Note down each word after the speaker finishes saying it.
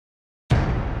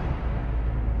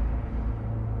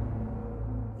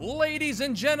Ladies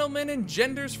and gentlemen and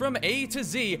genders from A to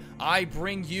Z, I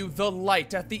bring you the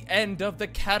light at the end of the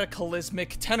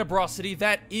cataclysmic tenebrosity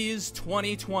that is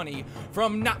 2020.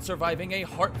 From not surviving a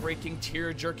heartbreaking,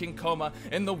 tear-jerking coma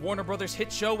in the Warner Brothers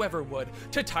hit show Everwood,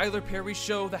 to Tyler Perry's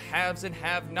show The Haves and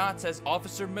Have-Nots as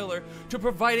Officer Miller, to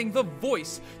providing the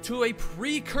voice to a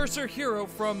precursor hero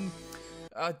from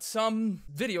some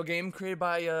video game created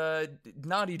by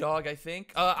Naughty Dog, I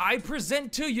think. I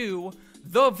present to you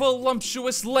the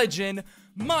voluptuous legend,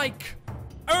 Mike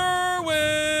ERWIN!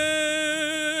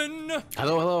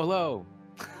 Hello, hello, hello.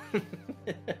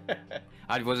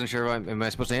 I wasn't sure if am I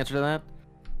supposed to answer to that?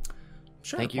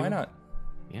 Sure, Thank you. Why not?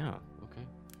 Yeah, okay.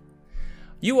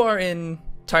 You are in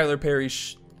Tyler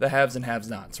Perry's The Haves and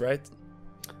Have-Nots, right?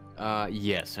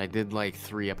 Yes, I did like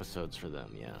 3 episodes for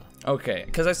them, yeah. Okay,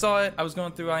 because I saw it, I was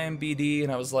going through IMDb,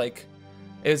 and I was like,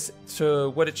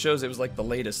 what it shows, it was like the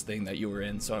latest thing that you were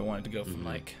in, so I wanted to go from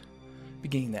like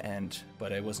beginning to end,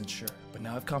 but I wasn't sure. But now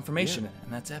I have confirmation,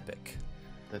 and that's epic.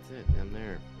 That's it, I'm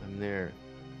there.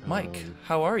 Mike,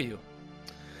 how are you?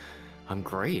 I'm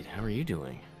great, how are you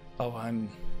doing? Oh, I'm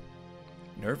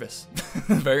nervous.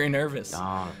 Very nervous.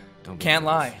 Oh, don't be Can't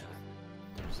nervous. lie.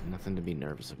 There's nothing to be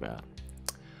nervous about.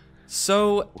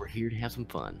 So, We're here to have some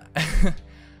fun.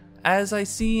 as I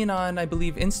seen on, I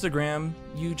believe, Instagram,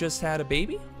 you just had a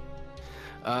baby?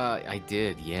 I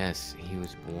did, yes. He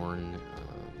was born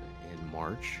in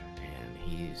March, and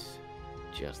he's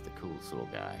just the coolest little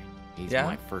guy. He's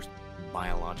my first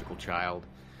biological child,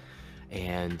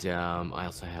 and I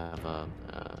also have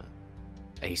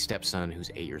a stepson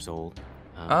who's 8 years old.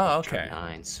 Oh, okay.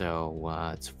 9,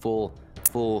 so it's full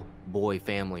boy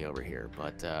family over here,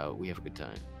 but we have a good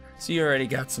time. So you already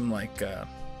got some like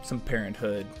some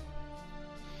parenthood.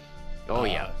 Oh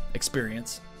yeah,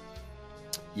 experience.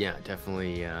 Yeah,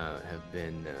 definitely have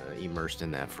been immersed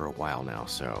in that for a while now.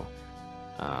 So,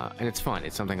 and it's fun.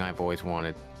 It's something I've always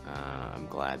wanted. I'm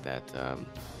glad that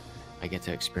I get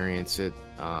to experience it.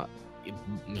 You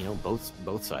know,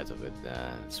 both sides of it,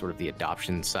 sort of the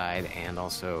adoption side and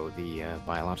also the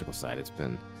biological side. It's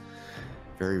been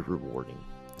very rewarding.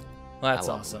 Well, that's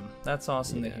awesome. That's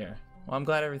awesome to hear. Well, I'm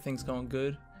glad everything's going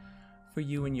good for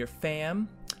you and your fam.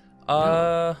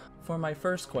 For my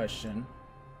first question,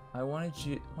 I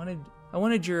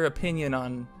wanted your opinion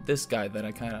on this guy that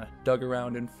I kind of dug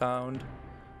around and found.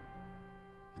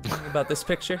 Tell me about this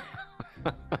picture.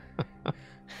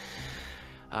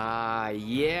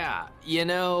 Yeah. You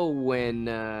know, when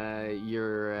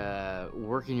you're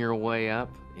working your way up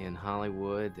in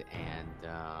Hollywood and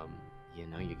you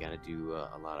know, you got to do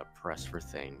a lot of press for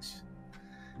things.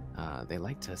 They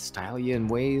like to style you in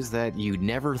ways that you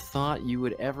never thought you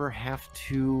would ever have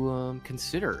to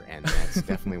consider, and that's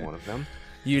definitely one of them.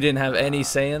 You didn't have any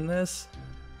say in this?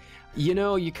 You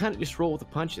know, you kind of just roll with the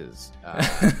punches.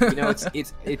 You know,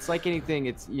 it's like anything.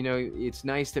 It's, you know, it's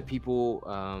nice that people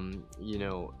you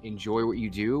know, enjoy what you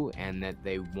do and that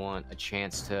they want a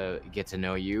chance to get to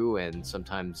know you, and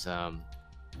sometimes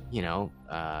you know,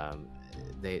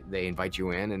 they invite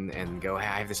you in and go, hey,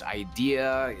 I have this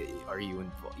idea. Are you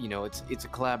involved? You know, it's a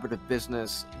collaborative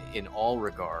business in all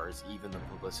regards, even the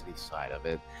publicity side of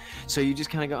it. So you just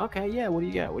kind of go, okay, yeah, what do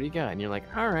you got? What do you got? And you're like,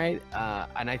 all right.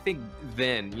 And I think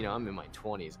then, you know, I'm in my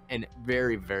 20s and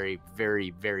very, very,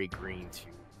 very, very green to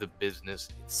the business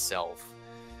itself.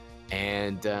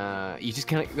 And you just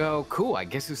kind of go, cool, I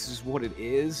guess this is what it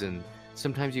is. And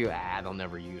sometimes you go, they'll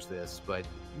never use this. But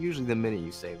usually the minute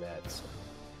you say that, so.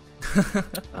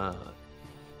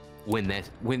 When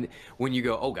you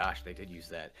go, oh gosh, they did use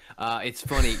that. It's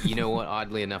funny, you know what?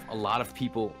 Oddly enough, a lot of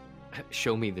people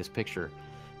show me this picture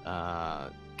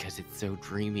because it's so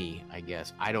dreamy. I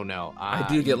guess I don't know. I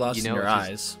do get lost in your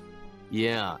eyes.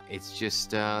 Yeah, it's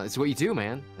just it's what you do,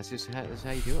 man. That's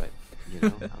how you do it. You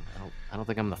know, I don't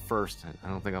think I'm the first. I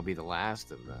don't think I'll be the last.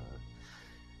 And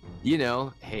you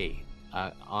know, hey.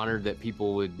 Honored that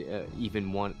people would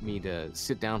even want me to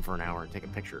sit down for an hour and take a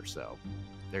picture. So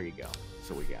there you go. That's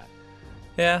what we got.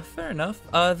 Yeah, fair enough.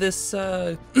 This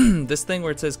this thing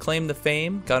where it says claim the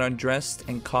fame, got undressed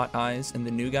and caught eyes in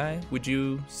the new guy. Would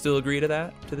you still agree to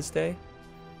that to this day?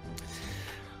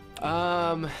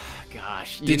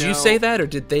 Gosh. Did you say that, or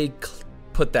did they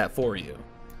put that for you?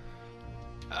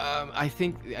 I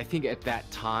think at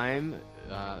that time,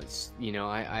 you know,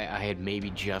 I had maybe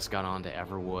just got onto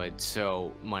Everwood,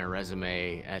 so my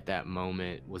resume at that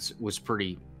moment was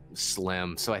pretty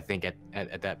slim. So I think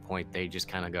at that point they just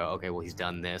kind of go, okay, well, he's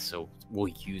done this, so we'll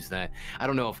use that. I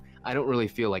don't really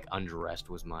feel like undressed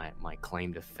was my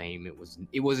claim to fame. It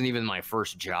wasn't even my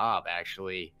first job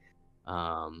actually.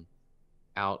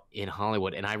 out in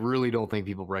Hollywood, and I really don't think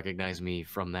people recognize me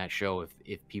from that show.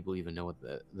 If people even know what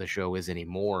the show is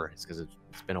anymore, it's because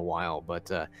it's been a while.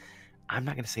 But I'm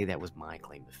not going to say that was my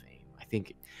claim to fame. I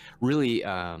think really,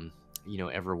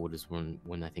 Everwood is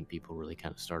when I think people really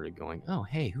kind of started going, oh,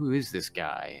 hey, who is this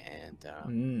guy? And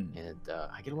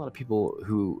I get a lot of people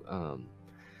who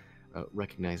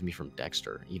recognize me from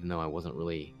Dexter, even though I wasn't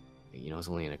really, I was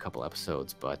only in a couple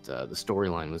episodes, but the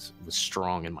storyline was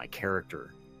strong in my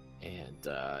character,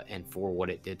 and for what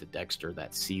it did to Dexter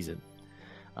that season.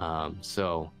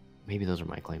 So maybe those are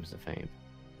my claims to fame.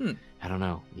 I don't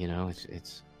know.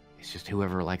 It's just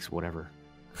whoever likes whatever.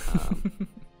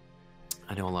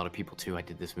 I know a lot of people too. I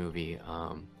did this movie,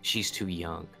 She's Too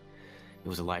Young. It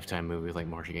was a Lifetime movie with like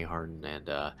Marcia Gay Harden,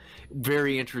 and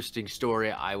very interesting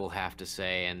story, I will have to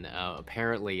say. And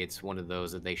apparently, it's one of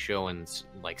those that they show in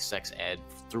like sex ed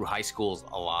through high schools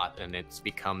a lot, and it's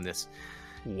become this,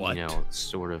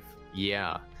 sort of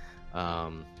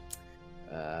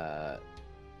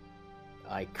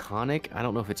iconic. I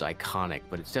don't know if it's iconic,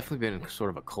 but it's definitely been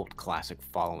sort of a cult classic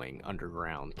following,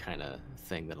 underground kind of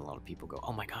thing that a lot of people go,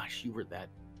 oh my gosh, you were that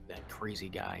crazy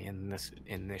guy in this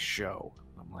show.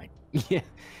 I'm like,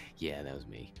 yeah, that was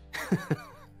me.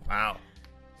 Wow.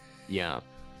 Yeah.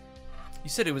 You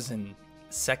said it was in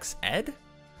sex ed?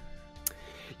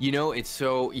 It's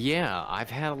so, I've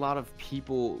had a lot of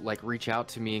people like reach out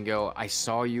to me and go, I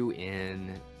saw you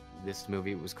in this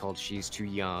movie. It was called She's Too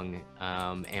Young,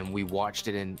 and we watched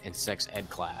it in sex ed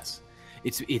class.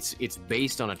 It's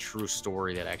based on a true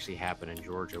story that actually happened in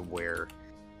Georgia, where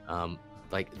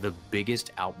like the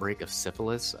biggest outbreak of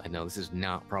syphilis, I know this is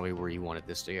not probably where you wanted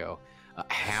this to go,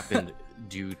 happened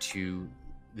due to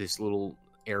this little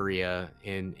area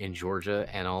in Georgia,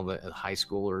 and all the high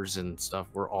schoolers and stuff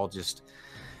were all just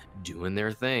doing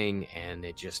their thing, and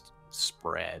it just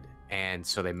spread. And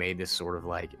so they made this sort of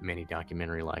like mini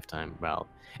documentary Lifetime about,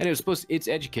 and it's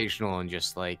educational and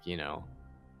just like,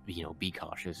 be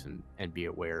cautious and be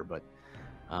aware. But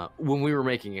when we were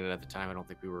making it at the time, I don't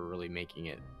think we were really making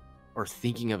it or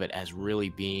thinking of it as really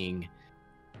being,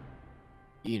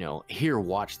 here,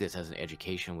 watch this as an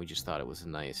education. We just thought it was a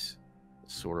nice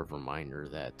sort of reminder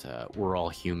that we're all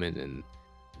human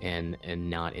and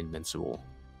not invincible.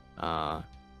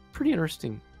 Pretty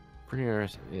interesting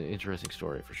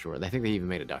story for sure. I think they even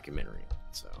made a documentary on it.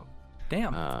 So,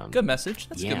 damn, good message.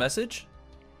 That's a good message.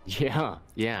 Yeah.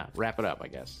 Wrap it up, I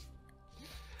guess.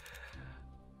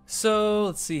 So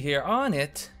let's see here. On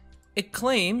it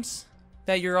claims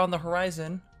that you're on the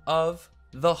horizon of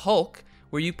The Hulk,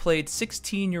 where you played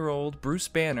 16-year-old Bruce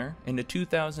Banner in the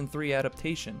 2003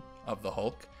 adaptation of The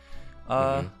Hulk.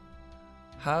 How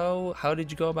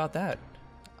did you go about that?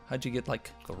 How'd you get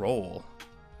like the role?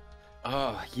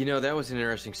 Oh, that was an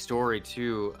interesting story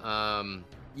too.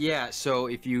 So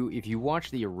if you watch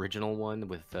the original one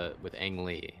with Ang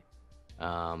Lee,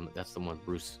 that's the one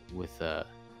Bruce with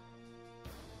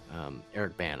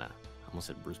Eric Bana. I almost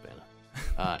said Bruce Bana.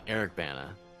 Eric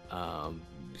Bana,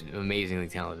 amazingly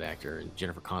talented actor, and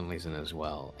Jennifer Connelly's in it as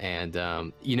well. And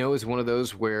it's one of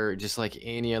those where, just like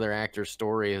any other actor's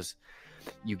story, is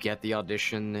you get the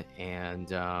audition,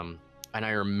 and I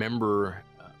remember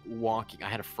walking. I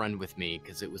had a friend with me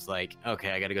because it was like,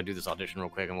 okay, I got to go do this audition real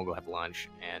quick, and we'll go have lunch.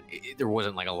 And there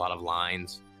wasn't like a lot of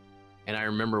lines. And I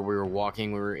remember we were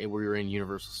walking. We were in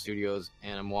Universal Studios,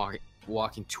 and I'm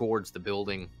walking towards the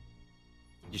building,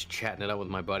 just chatting it up with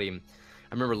my buddy. And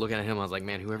I remember looking at him. I was like,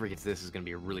 man, whoever gets this is gonna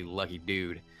be a really lucky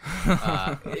dude.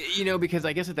 Because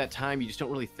I guess at that time you just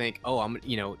don't really think, oh,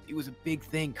 it was a big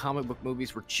thing. Comic book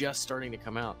movies were just starting to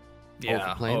come out.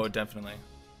 Yeah. Oh, definitely.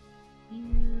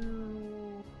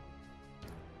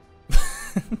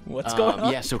 What's going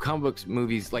on? Yeah, so comic books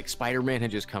movies like Spider-Man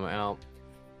had just come out,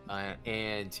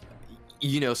 and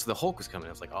so the Hulk was coming.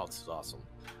 I was like, oh, this is awesome.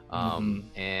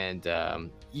 And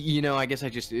I guess I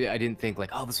didn't think like,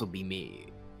 oh, this will be me.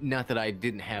 Not that I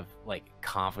didn't have like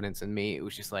confidence in me. It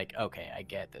was just like, okay, I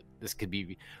get that this could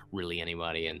be really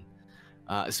anybody. And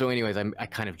so anyways, I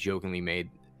kind of jokingly made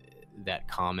that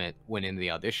comment, went into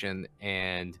the audition,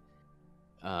 and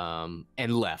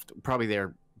left. Probably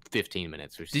there 15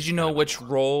 minutes or so. Did you know which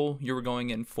role you were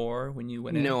going in for when you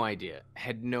went in? No idea.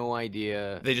 Had no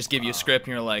idea. They just give you a script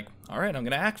and you're like, all right, I'm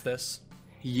gonna act this.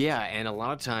 Yeah, and a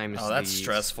lot of times that's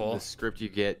stressful. The script you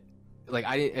get, like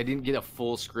I didn't get a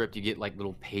full script. You get like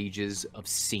little pages of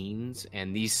scenes,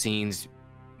 and these scenes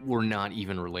were not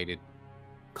even related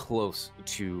close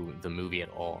to the movie at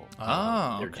all.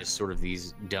 They're just sort of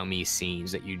these dummy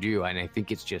scenes that you do, and I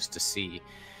think it's just to see,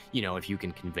 if you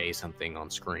can convey something on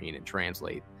screen and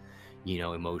translate,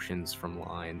 emotions from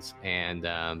lines. And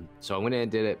so I went in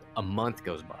and did it. A month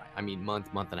goes by. I mean, month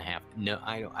and a half. No,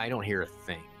 I don't hear a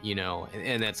thing,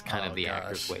 and that's kind of the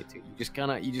actor's way too.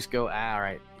 You just go, all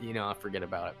right, I'll forget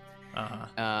about it.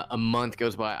 A month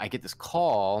goes by. I get this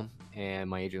call, and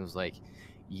my agent was like,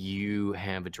 you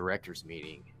have a director's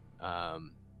meeting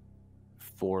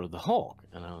for the Hulk.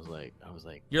 And I was like,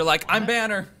 you're like, what? I'm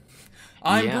Banner.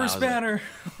 I'm Bruce Banner.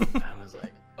 I was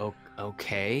like,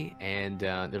 okay. And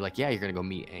they're like, yeah, you're gonna go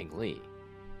meet Ang Lee.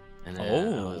 And then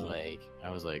I was like, I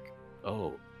was like,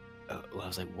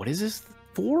 what is this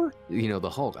for? The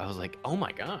Hulk. I was like, oh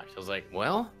my gosh. I was like,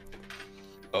 well,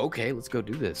 okay, let's go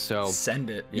do this. So send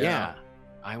it. Yeah.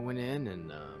 I went in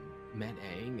and met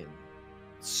Ang, and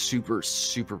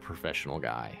super professional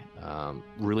guy.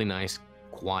 Really nice,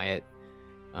 quiet.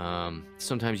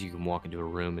 Sometimes you can walk into a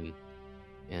room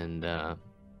and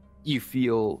you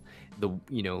feel the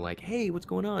like, hey, what's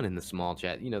going on, in the small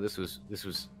chat. This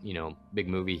was big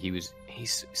movie.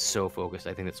 He's so focused.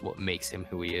 I think that's what makes him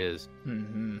who he is.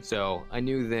 Mm-hmm. So I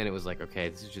knew then it was like, okay,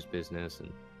 this is just business.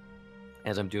 And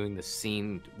as I'm doing the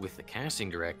scene with the casting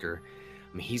director,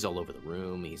 I mean, he's all over the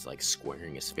room. He's like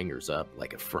squaring his fingers up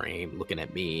like a frame, looking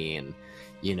at me, and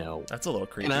that's a little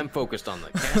creepy. And I'm focused on the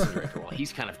casting director while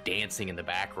he's kind of dancing in the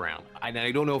background. I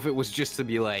don't know if it was just to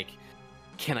be like,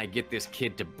 can I get this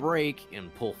kid to break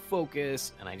and pull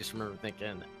focus? And I just remember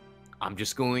thinking, I'm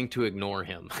just going to ignore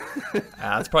him.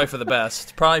 That's probably for the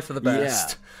best.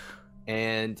 Yeah.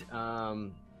 And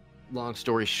long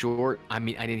story short, I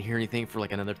mean, I didn't hear anything for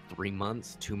like another 2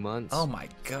 months. Oh my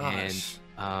gosh.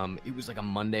 And it was like a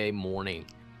Monday morning,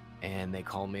 and they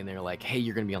called me and they were like, hey,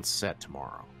 you're gonna be on set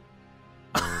tomorrow.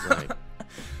 And I was like,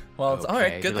 well, it's okay. All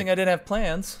right, good thing I didn't have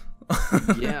plans.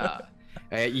 Yeah.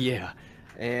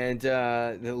 And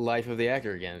the life of the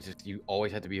actor again, it's just, you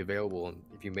always have to be available, and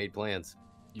if you made plans,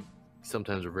 you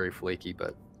sometimes are very flaky.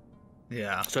 But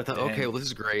yeah, so I thought, okay, well, this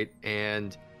is great.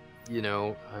 And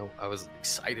I was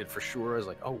excited for sure. I was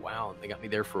like, oh wow, they got me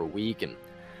there for a week. And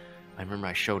I remember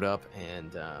I showed up,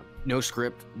 and no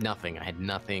script, nothing. I had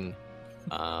nothing.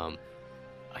 I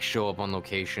show up on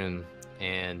location,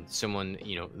 and someone,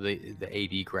 the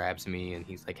AD grabs me, and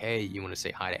he's like, hey, you want to say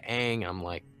hi to Ang? I'm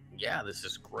like, yeah, this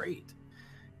is great.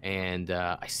 And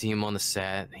I see him on the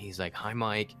set. He's like, hi,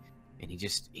 Mike. And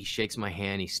he shakes my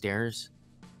hand. He stares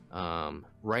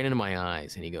right into my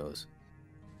eyes, and he goes,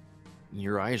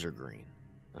 your eyes are green.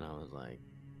 And I was like,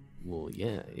 well,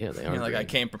 yeah, they are. You're like, green. I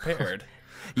came prepared.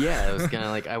 Yeah, it was kind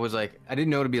of like, I didn't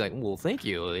know to be like, well, thank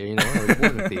you. I was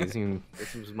born with these.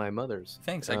 This was my mother's.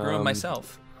 Thanks, I grew them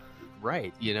myself.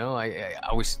 Right.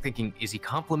 I was thinking, is he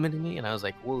complimenting me? And I was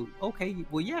like, well, okay,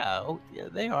 well, yeah. Oh, yeah,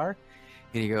 they are.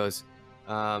 And he goes,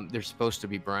 they're supposed to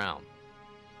be brown.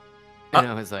 And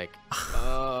I was like,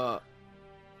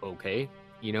 okay.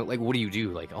 Like, what do you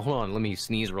do? Like, hold on, let me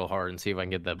sneeze real hard and see if I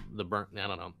can get the burn. I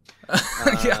don't know.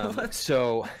 Yeah,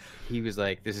 so he was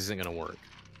like, this isn't going to work.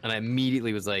 And I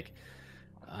immediately was like,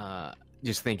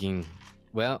 just thinking,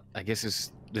 well, I guess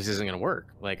this isn't going to work.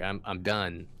 Like, I'm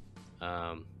done.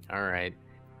 All right.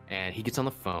 And he gets on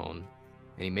the phone,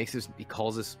 and he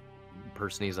calls this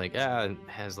person. He's like,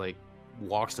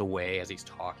 walks away as he's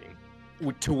talking,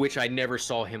 to which I never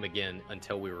saw him again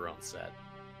until we were on set.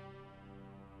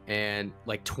 And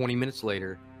like 20 minutes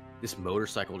later, this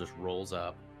motorcycle just rolls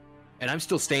up, and I'm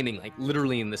still standing like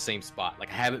literally in the same spot. Like,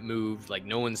 I haven't moved. Like,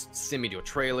 no one's sent me to a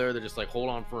trailer. They're just like, hold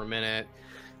on for a minute.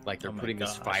 Like, they're putting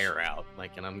this fire out.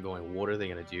 Like, and I'm going, what are they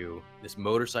going to do? This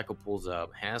motorcycle pulls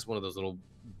up, has one of those little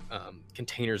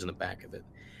containers in the back of it,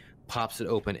 pops it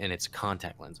open, and it's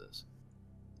contact lenses.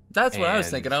 That's what I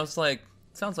was thinking. I was like,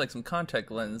 sounds like some contact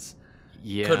lens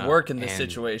could work in this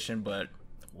situation, but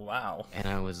wow. And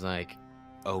I was like,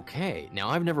 okay. Now,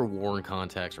 I've never worn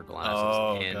contacts or glasses.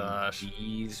 Oh, and gosh.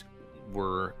 These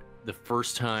were the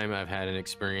first time I've had an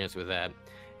experience with that.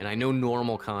 And I know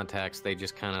normal contacts, they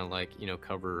just kind of like,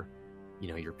 cover,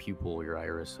 your pupil, your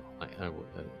iris,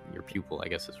 your pupil, I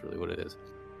guess is really what it is.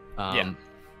 Yeah.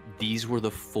 These were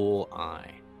the full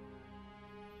eye,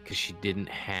 because she didn't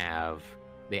have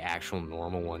the actual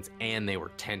normal ones, and they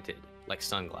were tinted like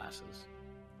sunglasses.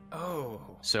 Oh.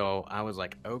 So I was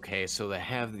like, okay, so they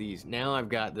have these. Now I've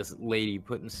got this lady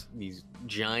putting these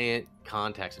giant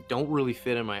contacts that don't really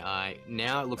fit in my eye.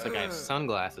 Now it looks like I have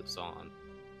sunglasses on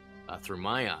through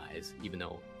my eyes, even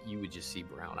though you would just see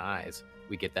brown eyes.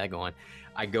 We get that going.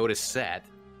 I go to set,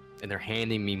 and they're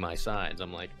handing me my sides.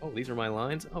 I'm like, oh, these are my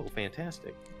lines? Oh,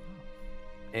 fantastic.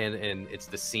 And it's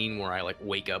the scene where I like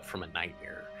wake up from a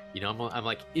nightmare. I'm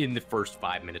like in the first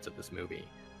 5 minutes of this movie.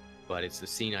 But it's the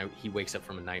scene he wakes up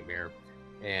from a nightmare,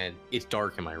 and it's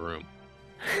dark in my room.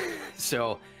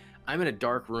 So I'm in a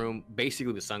dark room,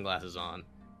 basically with sunglasses on,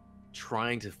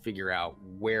 trying to figure out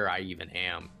where I even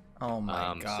am. Oh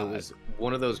my God. So it was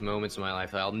one of those moments in my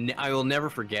life that I will never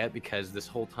forget, because this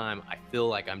whole time I feel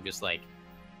like I'm just like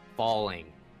falling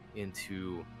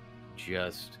into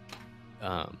just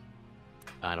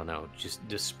I don't know, just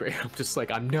despair. I'm just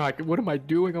like, I'm not, what am I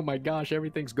doing? Oh my gosh,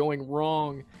 everything's going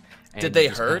wrong. And did they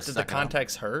hurt? Did the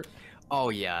contacts hurt? Oh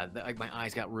yeah, like my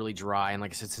eyes got really dry, and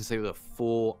like I said, since they were the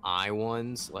full eye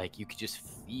ones, like you could just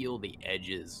feel the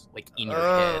edges like in your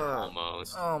head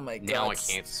almost. Oh my God. Now I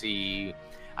can't see.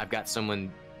 I've got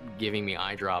someone giving me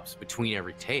eye drops between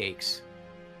every takes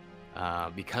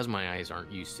because my eyes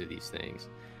aren't used to these things,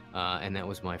 and that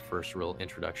was my first real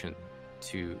introduction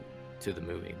to the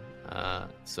movie.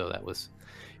 So it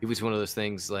was one of those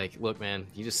things like, look, man,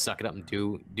 you just suck it up and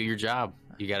do your job.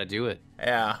 You got to do it.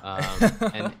 Yeah.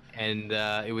 And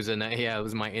it was it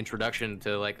was my introduction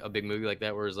to like a big movie like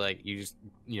that, where it's like, you just,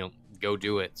 go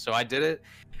do it. So I did it.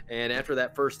 And after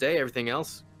that first day, everything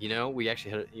else, we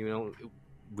actually had,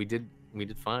 we did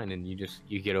fine, and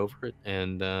you get over it,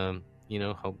 and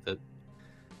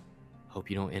hope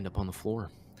you don't end up on the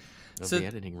floor of the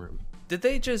editing room. Did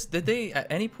they at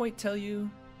any point tell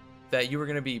you that you were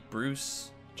going to be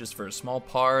Bruce just for a small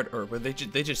part, or were they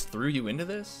just threw you into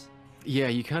this? Yeah,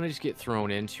 you kind of just get thrown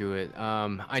into it.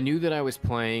 I knew that I was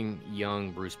playing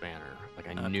young Bruce Banner. Like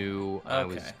I knew I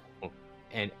was,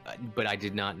 but I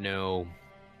did not know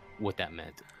what that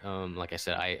meant. Like I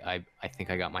said, I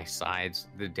think I got my sides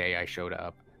the day I showed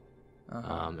up,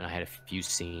 and I had a few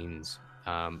scenes.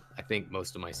 I think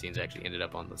most of my scenes actually ended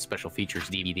up on the special features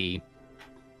DVD.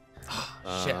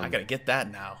 Shit, I gotta get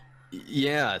that now.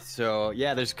 Yeah, so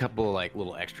there's a couple like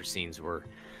little extra scenes where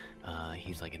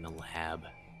he's like in the lab,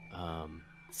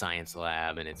 science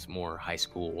lab, and it's more high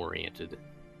school oriented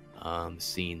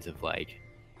scenes of like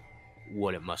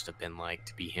what it must have been like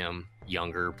to be him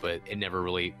younger, but it never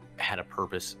really had a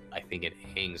purpose, I think, in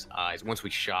Aang's eyes. Once we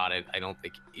shot it, I don't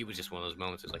think it was just one of those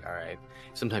moments. It's like, all right,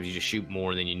 sometimes you just shoot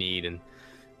more than you need, and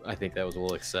I think that was a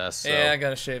little excess. So. Yeah, I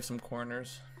gotta shave some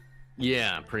corners.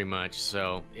 Yeah, pretty much.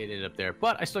 So it ended up there,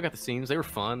 but I still got the scenes. They were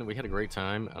fun. We had a great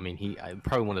time. I mean,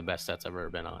 probably one of the best sets I've ever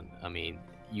been on. I mean,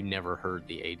 you never heard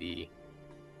the AD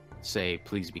say,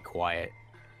 "Please be quiet,"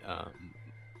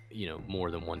 more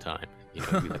than one time. Be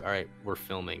like, all right, we're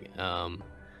filming, and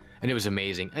it was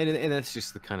amazing. And that's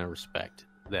just the kind of respect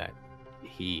that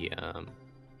he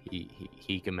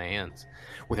commands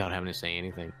without having to say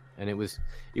anything. And it was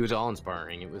all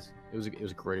inspiring. It was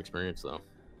a great experience, though.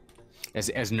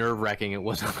 As nerve-wracking it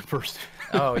was on the first.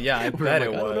 Oh yeah, I bet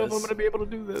it was. I don't know if I'm gonna be able to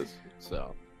do this.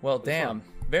 So. Well, damn,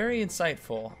 very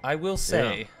insightful. I will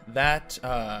say that,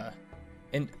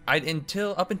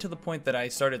 until the point that I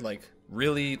started like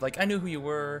really like I knew who you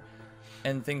were,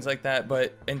 and things like that,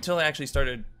 but until I actually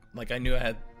started like I knew I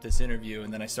had this interview,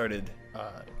 and then I started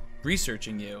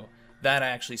researching you, that I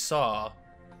actually saw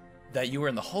that you were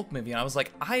in the Hulk movie, and I was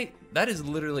like, that is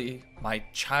literally my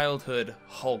childhood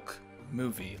Hulk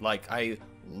movie. Like I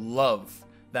love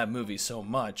that movie so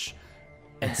much,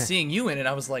 and seeing you in it,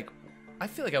 I was like, I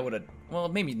feel like I would have, well,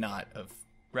 maybe not have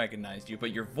recognized you,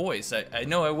 but your voice, I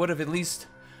know I would have at least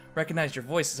recognized your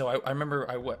voice. So I remember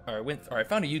I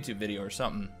found a YouTube video or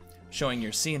something showing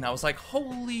your scene. I was like,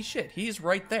 holy shit, he's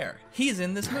right there. He's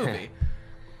in this movie.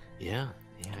 Yeah.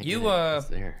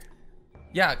 There.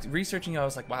 Yeah, researching, I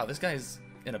was like, wow, this guy's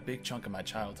in a big chunk of my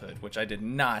childhood, which I did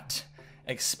not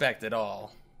expect at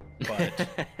all. But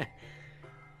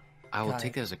I will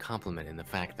take that as a compliment in the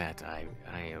fact that I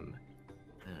am.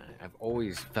 I've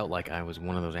always felt like I was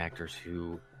one of those actors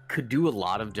who could do a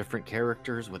lot of different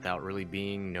characters without really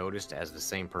being noticed as the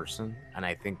same person, and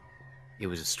I think it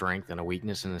was a strength and a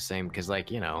weakness in the same. Because, like,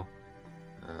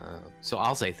 so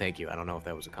I'll say thank you. I don't know if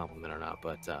that was a compliment or not,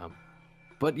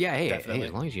 but yeah, hey,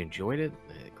 as long as you enjoyed it,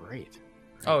 great.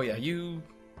 Oh yeah, you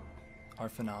are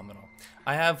phenomenal.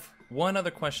 I have one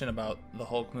other question about the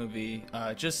Hulk movie.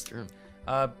 Sure.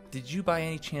 Did you by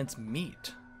any chance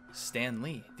meet Stan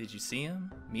Lee? Did you see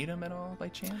him? Meet him at all by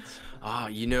chance?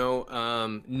 No.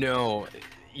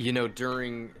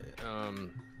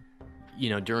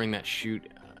 During that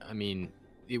shoot, I mean,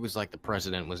 it was like the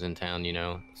president was in town.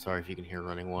 Sorry if you can hear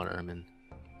running water. I'm in.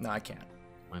 No, I can't.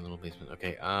 My little basement.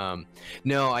 Okay.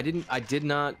 No, I didn't. I did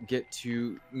not get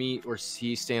to meet or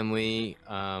see Stan Lee.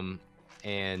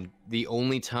 And the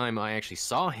only time I actually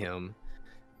saw him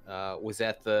was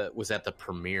at the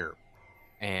premiere,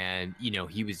 and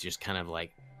he was just kind of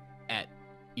like at,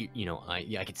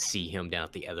 I could see him down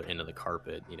at the other end of the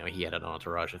carpet. He had an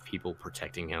entourage of people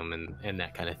protecting him and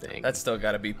that kind of thing. That's still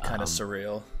got to be kind of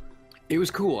surreal. It was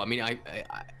cool. I mean,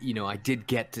 I did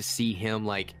get to see him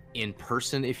like in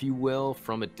person, if you will,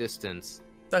 from a distance.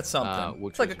 That's something.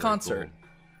 Which It's like was a very concert. cool.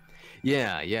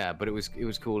 Yeah, but it was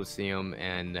cool to see him,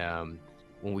 and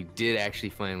when we did actually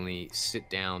finally sit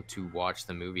down to watch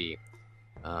the movie,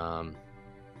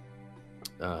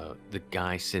 the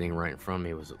guy sitting right in front of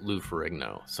me was Lou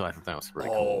Ferrigno, so I thought that was pretty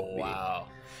cool. Oh, wow.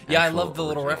 Yeah, I actual love the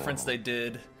little original- reference they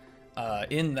did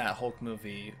in that Hulk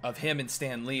movie of him and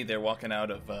Stan Lee. They're walking out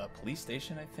of a police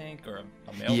station, I think, or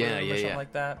a mail room or something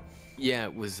like that. Yeah,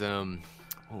 it was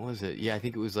what was it? Yeah, I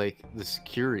think it was like the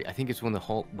security. I think it's when the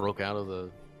Hulk broke out of the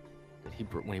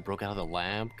when he broke out of the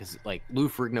lab, because like Lou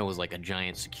Ferrigno was like a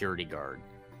giant security guard.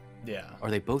 Yeah. Or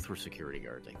they both were security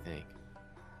guards, I think.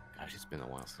 Gosh, it's been a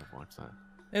while since I've watched that.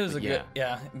 It was good.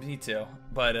 Yeah, me too.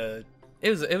 But it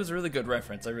was a really good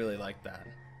reference. I really liked that.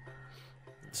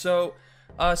 So,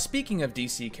 speaking of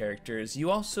DC characters,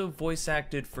 you also voice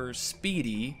acted for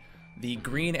Speedy, the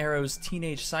Green Arrow's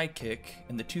teenage sidekick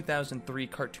in the 2003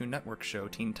 Cartoon Network show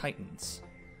Teen Titans.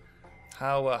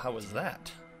 How was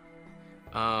that?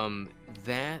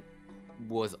 That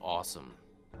was awesome.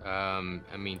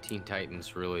 I mean, Teen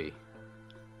Titans really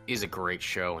is a great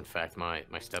show. In fact, my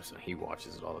stepson, he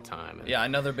watches it all the time. And, Yeah,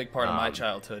 another big part of my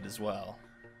childhood as well.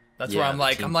 That's yeah, where I'm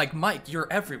like, Mike, you're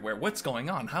everywhere. What's going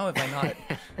on? How have I not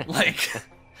like?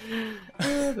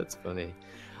 That's funny.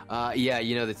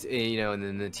 Yeah, that's and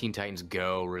then the Teen Titans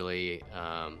Go really.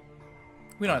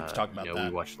 We don't have to talk about that. We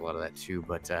watched a lot of that too,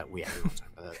 but we won't talk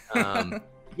about that.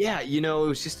 Yeah,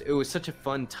 it was such a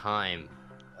fun time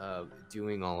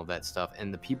doing all of that stuff,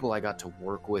 and the people I got to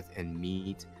work with and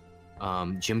meet.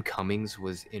 Jim Cummings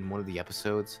was in one of the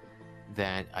episodes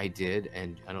that I did,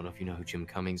 and I don't know if you know who Jim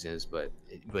Cummings is, but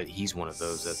he's one of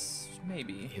those that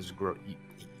maybe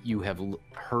you have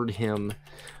heard him,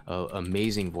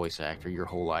 amazing voice actor your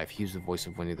whole life. He was the voice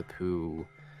of Winnie the Pooh.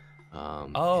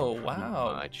 Oh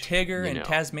wow, much, Tigger and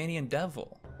Tasmanian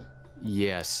Devil.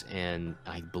 Yes, and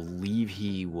I believe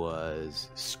he was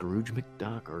Scrooge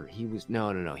McDuck, or he was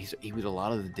no. He was a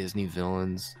lot of the Disney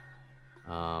villains.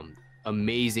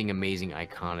 Amazing,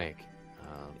 iconic.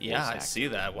 Yeah, I see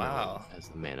that. Wow. As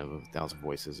the man of 1,000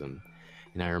 voices, and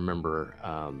I remember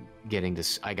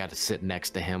I got to sit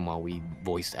next to him while we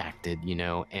voice acted,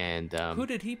 and who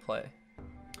did he play?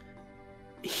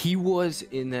 He was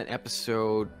in that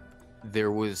episode.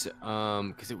 There was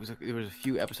because there was a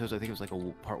few episodes. I think it was like a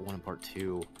part 1 and part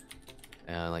 2,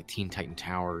 like Teen Titan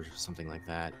Towers or something like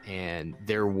that. And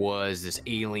there was this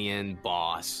alien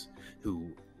boss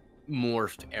who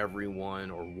morphed everyone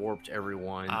or warped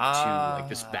everyone to like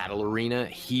this battle arena.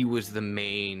 He was the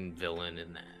main villain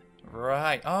in that.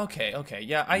 Right. Okay.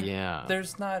 Yeah.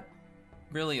 There's not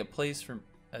really a place for,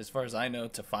 as far as I know,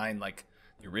 to find like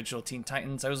the original Teen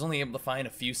Titans. I was only able to find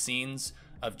a few scenes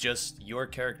of just your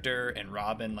character and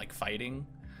Robin like fighting.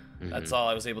 Mm-hmm. That's all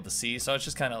I was able to see. So it's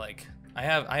just kind of like I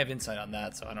have insight on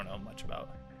that, so I don't know much about.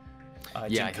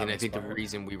 Yeah, and I think the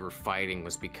reason we were fighting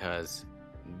was because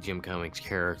Jim Cummings'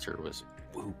 character was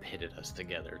who pitted us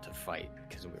together to fight,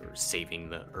 because we were saving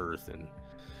the Earth, and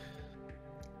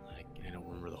I don't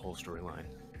remember the whole storyline.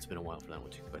 It's been a while for that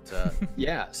one too, but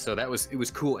yeah. So it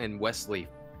was cool. And Wesley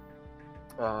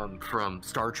from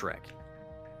Star Trek,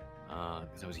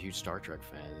 because I was a huge Star Trek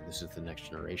fan. And this is the Next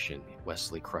Generation.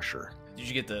 Wesley Crusher. Did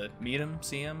you get to meet him,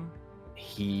 see him?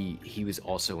 He was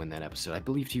also in that episode. I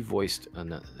believe he voiced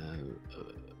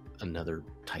another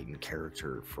Titan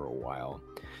character for a while.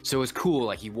 So it was cool.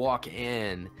 Like you walk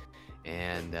in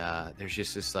and there's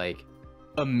just this like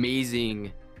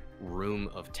amazing room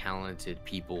of talented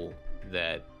people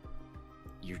that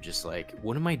you're just like,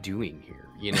 what am I doing here?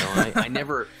 I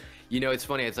never, it's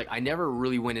funny. It's like, I never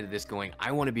really went into this going,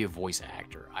 I want to be a voice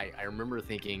actor. I remember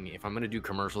thinking, if I'm going to do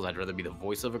commercials, I'd rather be the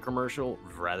voice of a commercial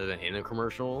rather than in a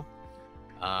commercial.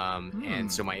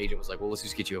 And so my agent was like, well, let's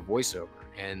just get you a voiceover.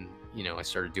 And, I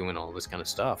started doing all this kind of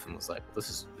stuff and was like, this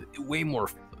is way more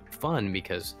fun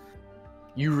because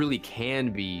you really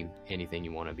can be anything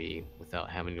you want to be without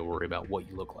having to worry about what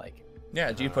you look like.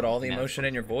 Yeah. Do you put all the emotion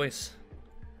in your voice?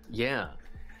 Yeah.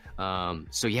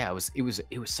 So yeah, it was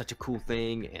such a cool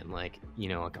thing. And like, I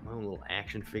got my own little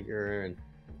action figure, and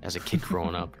as a kid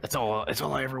growing up, that's all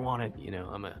I ever wanted.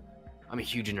 I'm a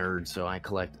huge nerd, so I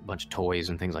collect a bunch of toys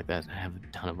and things like that. I have a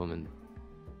ton of them. And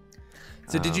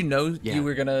so did you know you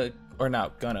were gonna, or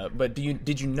not gonna, but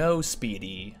did you know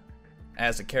Speedy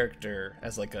as a character,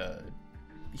 as like a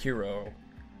hero,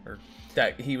 or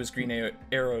that he was Green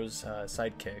Arrow's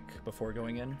sidekick before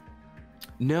going in?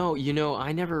 No,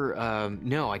 I never.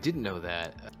 No, I didn't know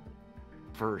that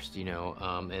first.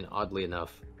 And oddly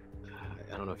enough,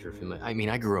 I don't know if you're familiar. I mean,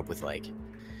 I grew up with like,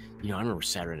 I remember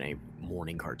Saturday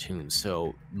morning cartoons.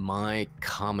 So my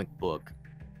comic book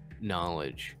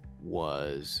knowledge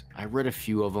was, I read a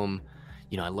few of them.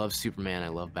 You know, I love Superman, I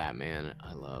love Batman,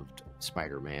 I loved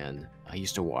Spider-Man. I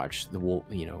used to watch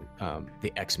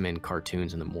the X-Men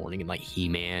cartoons in the morning, and like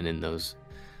He-Man and those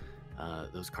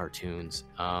cartoons.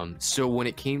 So when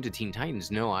it came to Teen Titans,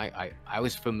 no, I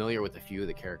was familiar with a few of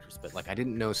the characters, but like I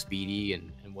didn't know Speedy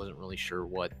and wasn't really sure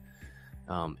what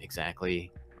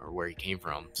exactly or where he came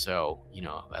from. So, you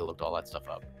know, I looked all that stuff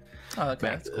up back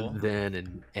That's cool.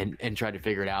 then and tried to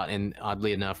figure it out. And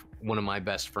oddly enough, one of my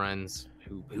best friends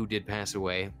who did pass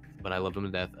away, but I loved him to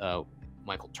death,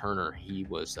 Michael Turner, he's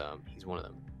one of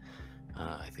them.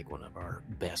 I think one of our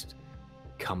best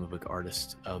comic book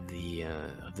artists of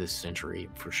this century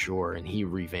for sure, and he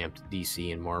revamped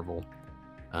DC and Marvel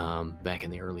back in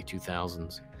the early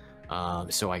 2000s.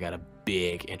 So I got a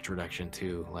big introduction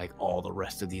to like all the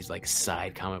rest of these like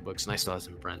side comic books, and I still have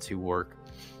some friends who work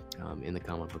in the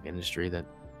comic book industry that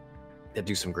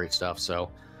do some great stuff. So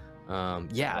Wow.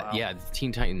 the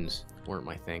Teen Titans weren't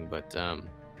my thing, but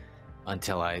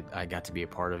until I got to be a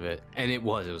part of it, and it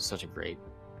was such a great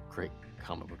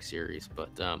comic book series. But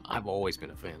I've always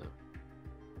been a fan of,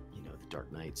 you know, the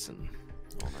Dark Knights and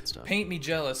all that stuff. Paint me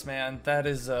jealous, man. That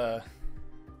is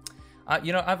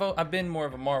I've been more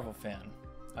of a Marvel fan,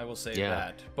 I will say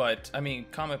that. But I mean,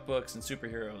 comic books and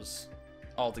superheroes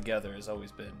all together has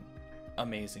always been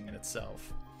amazing in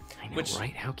itself. I know,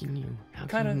 right? How can you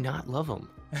not love them?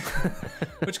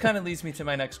 Which kind of leads me to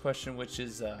my next question, which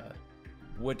is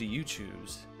what do you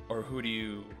choose, or who do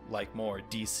you like more,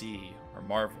 DC or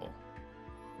Marvel?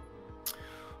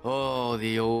 Oh,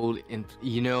 the old,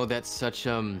 you know, that's such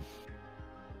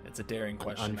It's a daring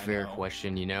question. unfair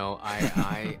question. You know,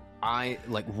 I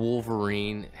like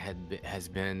Wolverine has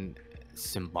been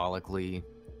symbolically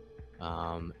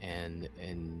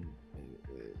and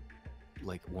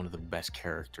like one of the best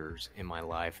characters in my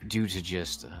life due to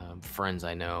just friends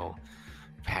I know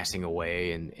passing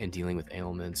away and dealing with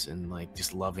ailments, and like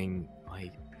just loving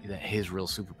like that his real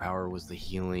superpower was the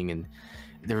healing, and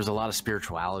there was a lot of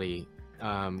spirituality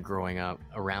growing up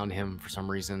around him for some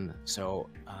reason. So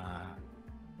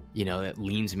you know, that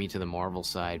leans me to the Marvel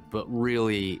side, but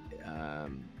really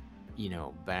you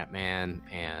know, Batman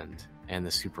and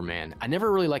the Superman. I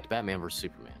never really liked Batman versus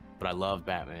Superman, but I love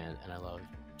Batman and I love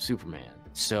Superman.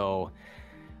 So,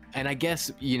 and I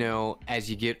guess, you know, as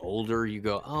you get older, you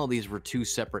go, oh, these were two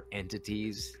separate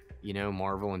entities, you know,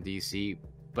 Marvel and DC.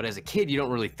 But as a kid, you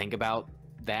don't really think about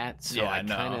that. So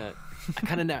Yeah,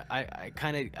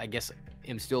 I guess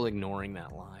am still ignoring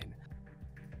that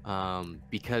line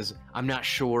because I'm not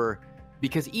sure,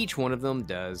 because each one of them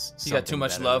does. You got too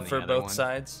much love for both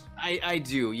sides. I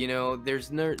do, you know,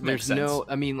 there's no,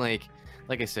 I mean, like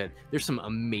I said, there's some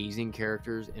amazing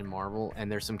characters in Marvel,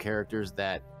 and there's some characters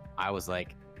that I was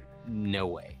like, no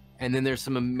way. And then there's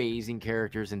some amazing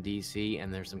characters in DC,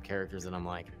 and there's some characters that I'm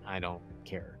like, I don't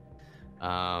care.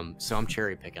 So I'm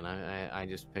cherry picking. I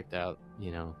just picked out,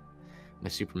 you know, my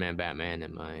Superman, Batman,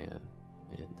 and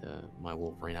my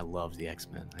Wolverine. I loved the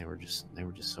X-Men. They were just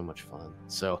so much fun.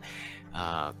 So,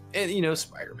 and you know,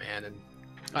 Spider-Man, and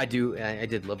I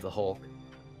did love the Hulk.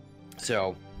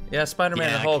 So yeah,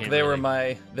 Spider-Man and Hulk, they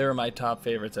really... were my top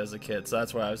favorites as a kid. So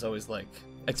that's why I was always like,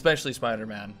 especially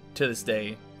Spider-Man, to this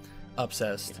day,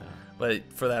 obsessed. Yeah. But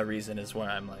for that reason is where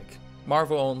I'm like,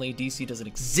 Marvel only, DC doesn't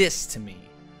exist to me.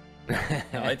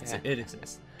 No, it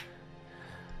exists.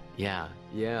 Yeah.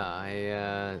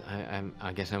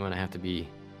 I guess I'm gonna have to be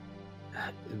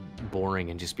boring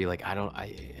and just be like, I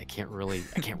can't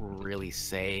really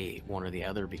say one or the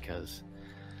other, because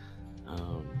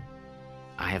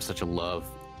I have such a love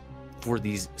for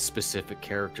these specific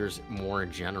characters more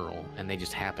in general, and they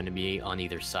just happen to be on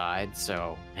either side.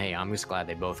 So hey, I'm just glad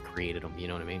they both created them. You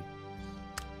know what I mean?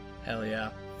 Hell yeah.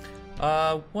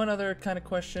 One other kind of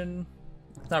question.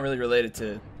 It's not really related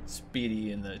to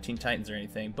Speedy and the Teen Titans or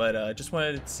anything, but just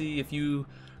wanted to see if you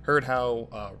heard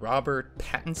how Robert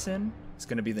Pattinson is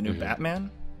going to be the new Batman.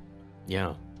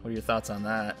 Yeah. What are your thoughts on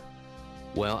that?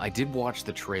 Well, I did watch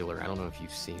the trailer. I don't know if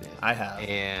you've seen it. I have.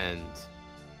 And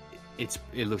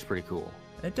it looks pretty cool.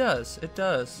 It does.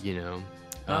 You know,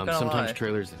 Not gonna sometimes lie.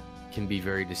 trailers can be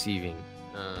very deceiving.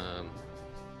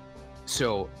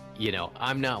 So, you know,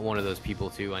 I'm not one of those people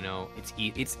too. I know it's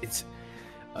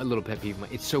a little pet peeve.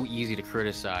 It's so easy to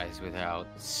criticize without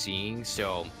seeing.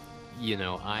 So, you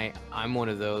know, I'm one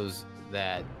of those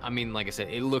that, I mean, like I said,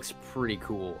 it looks pretty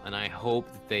cool, and I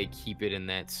hope that they keep it in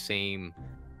that same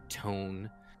tone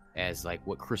as like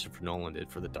what Christopher Nolan did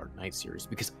for the Dark Knight series,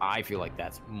 because I feel like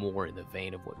that's more in the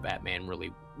vein of what Batman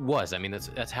really was. I mean,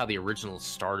 that's how the original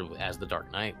started as the Dark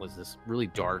Knight, was this really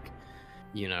dark,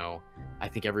 you know, I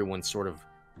think everyone sort of,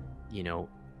 you know,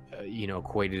 you know,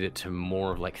 equated it to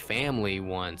more of like family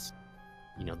once,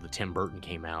 you know, the Tim Burton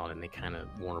came out, and they kind of,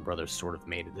 Warner Brothers sort of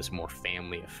made it this more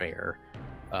family affair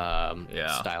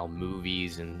style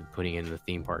movies, and putting in the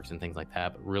theme parks and things like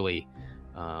that. But really,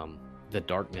 the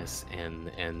darkness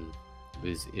and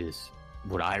is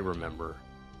what I remember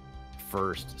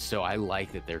first. So I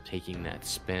like that they're taking that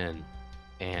spin,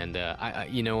 and I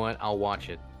you know what, I'll watch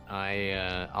it.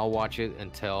 I'll watch it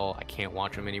until I can't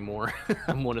watch them anymore.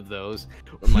 I'm one of those.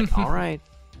 I'm like, all right,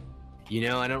 you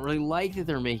know, I don't really like that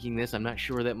they're making this. I'm not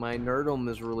sure that my nerdom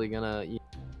is really gonna,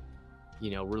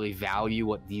 you know, really value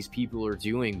what these people are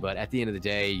doing. But at the end of the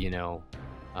day, you know,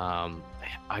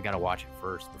 I gotta watch it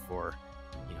first before,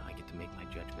 you know, I get to make my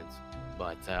judgments.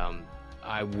 But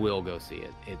I will go see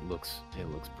it. It looks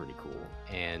pretty cool,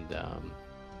 and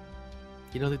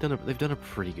you know, they've done a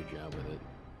pretty good job with it.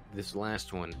 This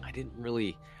last one, I didn't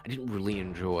really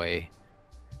enjoy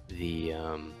the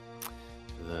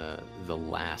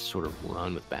last sort of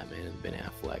run with Batman and Ben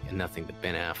Affleck, and nothing but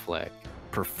Ben Affleck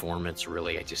performance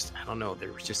really. I don't know,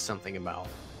 there was just something about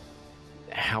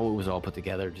how it was all put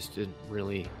together just didn't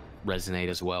really resonate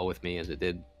as well with me as it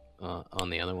did on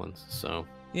the other ones. So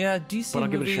yeah,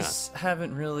 DC movies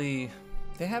haven't really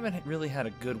had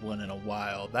a good one in a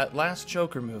while. That last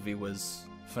Joker movie was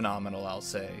phenomenal, I'll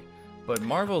say. But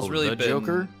Marvel's really been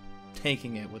Joker?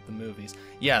 taking it with the movies.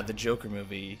 Yeah, the Joker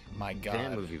movie, my God.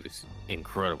 That movie was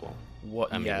incredible.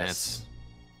 What? I mean, yes. that's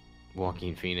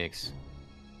Joaquin Phoenix's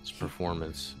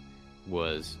performance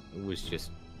was just,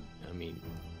 I mean,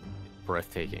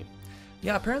 breathtaking.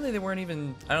 Yeah, apparently they weren't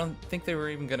even, I don't think they were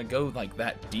even going to go like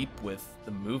that deep with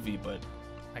the movie, but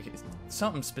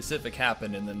something specific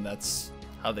happened, and then that's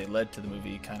how they led to the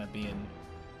movie kind of being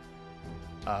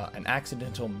an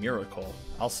accidental miracle.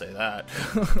 I'll say that.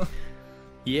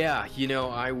 Yeah, you know,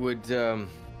 I would,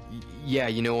 yeah,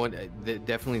 you know what,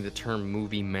 definitely the term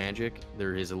movie magic,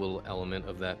 there is a little element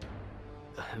of that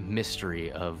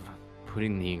mystery of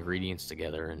putting the ingredients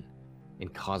together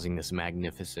and causing this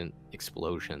magnificent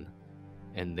explosion.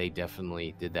 And they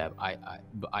definitely did that.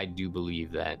 I do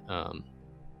believe that,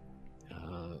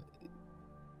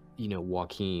 you know,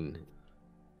 Joaquin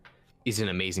is an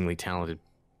amazingly talented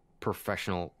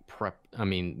professional prep. I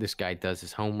mean, this guy does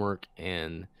his homework,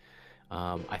 and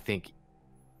I think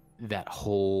that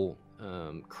whole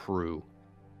crew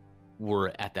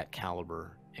were at that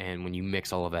caliber. And when you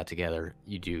mix all of that together,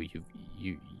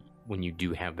 when you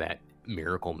do have that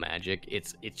miracle magic,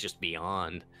 it's just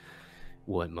beyond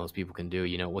what most people can do.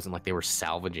 You know, it wasn't like they were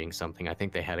salvaging something. I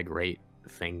think they had a great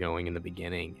thing going in the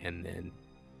beginning, and then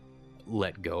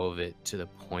let go of it to the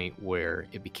point where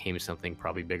it became something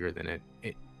probably bigger than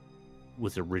it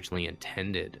was originally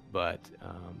intended. But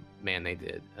man, they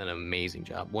did an amazing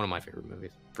job. One of my favorite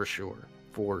movies, for sure.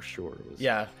 It was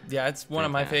yeah, it's one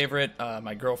of my favorite.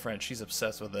 My girlfriend, she's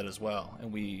obsessed with it as well,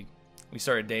 and we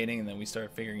started dating, and then we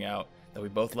started figuring out that we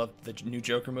both loved the new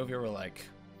Joker movie. We're like,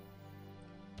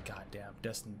 goddamn,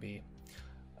 destined to be.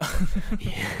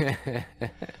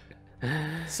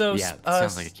 So yeah,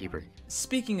 sounds like a keeper.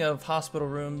 Speaking of hospital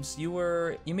rooms, you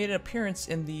made an appearance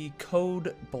in the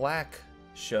Code Black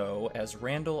show as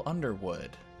Randall Underwood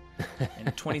in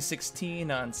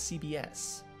 2016 on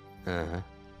CBS. Uh-huh.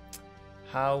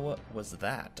 How was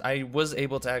that? I was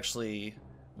able to actually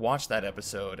watch that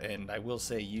episode, and I will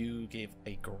say you gave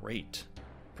a great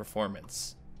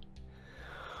performance.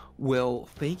 Well,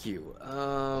 thank you.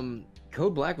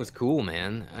 Code Black was cool,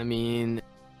 man. I mean,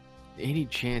 any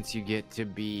chance you get to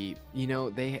be, you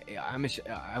know,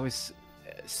 I was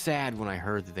sad when I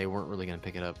heard that they weren't really going to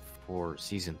pick it up for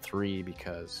season 3,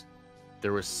 because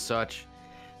there was such,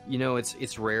 you know,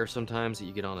 it's rare sometimes that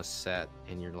you get on a set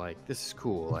and you're like, this is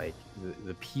cool. Like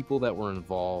the people that were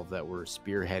involved, that were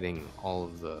spearheading all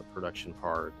of the production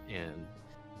part and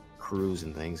crews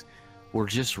and things, were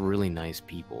just really nice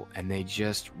people, and they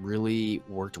just really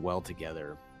worked well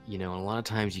together. You know, and a lot of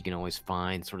times you can always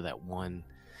find sort of that one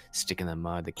stick in the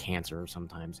mud, the cancer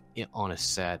sometimes on a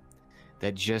set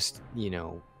that just, you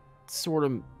know, sort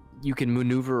of you can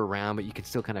maneuver around, but you can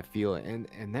still kind of feel it.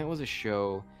 And that was a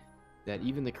show that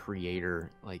even the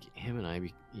creator, like him and I,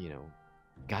 you know,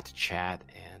 got to chat,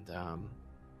 and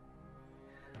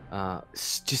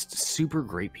just super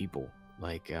great people.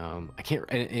 Like I can't,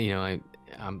 you know,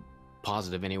 I'm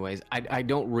positive anyways. I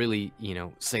don't really, you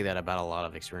know, say that about a lot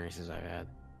of experiences I've had,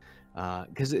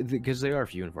 because they are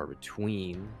few and far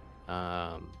between.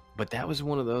 But that was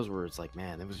one of those where it's like,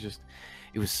 man, it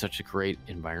was such a great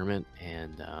environment.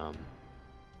 And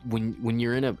when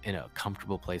you're in a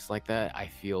comfortable place like that, I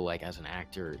feel like as an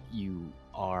actor you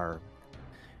are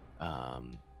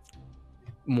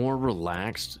more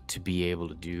relaxed to be able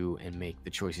to do and make the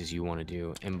choices you want to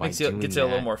do. And by Gets you doing a that,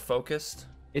 little more focused.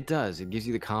 it does. It gives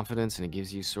you the confidence, and it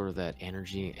gives you sort of that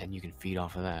energy, and you can feed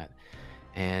off of that.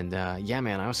 And yeah,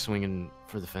 man, I was swinging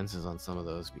for the fences on some of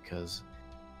those because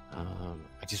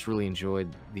I just really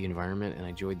enjoyed the environment, and I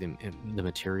enjoyed the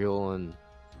material, and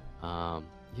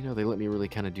you know, they let me really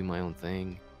kind of do my own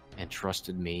thing and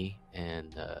trusted me.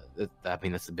 And I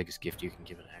mean, that's the biggest gift you can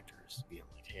give an actor, is to be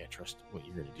like, hey, I trust what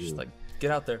you're gonna do. Just like,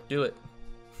 get out there, do it.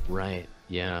 Right.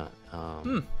 Yeah.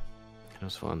 It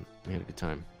was fun. We had a good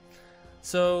time.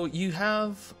 So you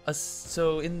have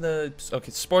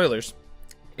spoilers.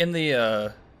 In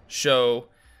the show,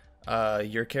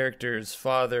 your character's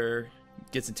father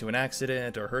gets into an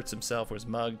accident or hurts himself or is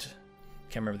mugged.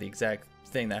 Can't remember the exact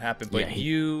thing that happened, but Yeah,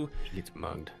 he gets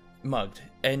mugged.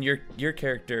 And your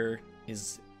character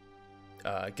is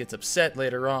gets upset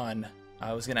later on.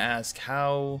 I was gonna ask,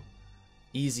 how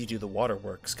easy do the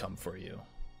waterworks come for you?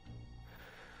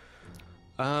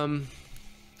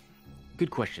 Good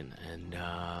question. And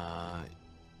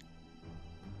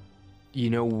you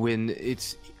know, when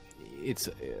it's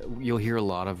you'll hear a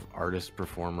lot of artists,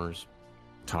 performers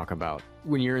talk about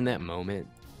when you're in that moment,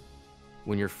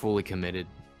 when you're fully committed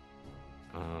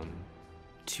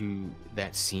to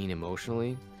that scene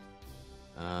emotionally,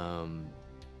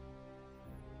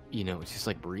 you know, it's just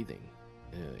like breathing.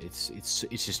 It's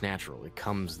just natural. It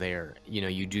comes there. You know,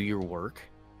 you do your work,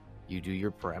 you do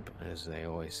your prep, as they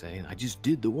always say. I just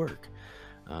did the work,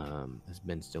 as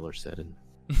Ben Stiller said in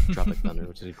Tropic Thunder,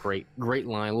 which is a great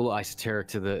line, a little esoteric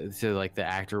to like the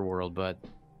actor world, but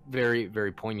very,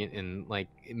 very poignant, and like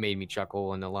it made me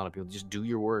chuckle. And a lot of people just do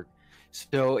your work.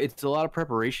 So it's a lot of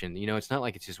preparation. You know, it's not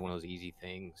like it's just one of those easy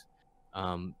things,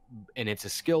 and it's a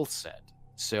skill set.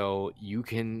 So you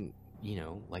can, you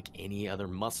know, like any other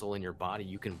muscle in your body,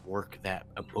 you can work that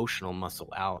emotional muscle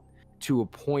out to a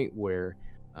point where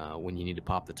when you need to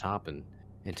pop the top and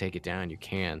take it down, you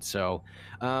can. So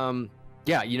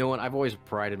yeah, you know what, I've always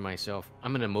prided myself,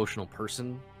 I'm an emotional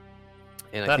person,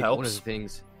 and I think helps. one of the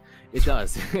things it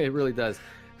does it really does,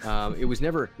 it was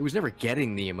never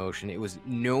getting the emotion, it was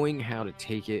knowing how to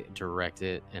take it, direct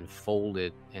it, and fold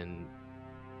it, and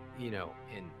you know,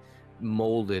 and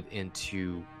mold it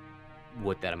into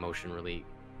what that emotion really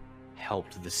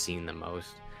helped the scene the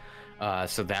most.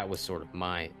 So that was sort of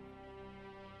my,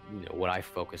 you know, what I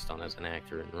focused on as an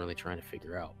actor, and really trying to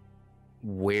figure out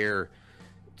where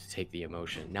to take the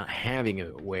emotion, not having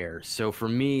it where. So for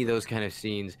me, those kind of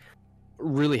scenes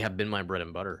really have been my bread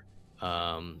and butter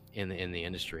in the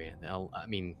industry. And I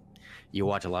mean, you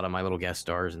watch a lot of my little guest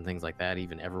stars and things like that,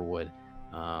 even Everwood.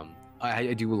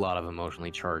 I do a lot of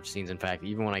emotionally charged scenes. In fact,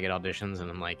 even when I get auditions and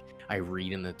I'm like, I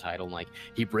read in the title, like,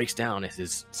 he breaks down as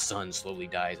his son slowly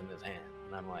dies in his hand,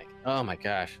 and I'm like, oh my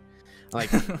gosh.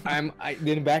 Like, in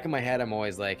the back of my head, I'm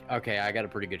always like, okay, I got a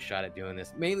pretty good shot at doing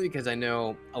this. Mainly because I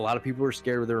know a lot of people are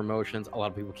scared of their emotions. A lot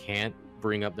of people can't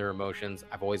bring up their emotions.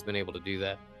 I've always been able to do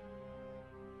that.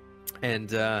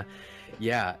 And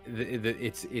yeah,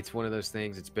 it's one of those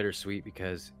things. It's bittersweet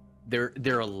because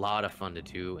they're a lot of fun to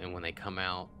do, and when they come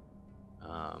out,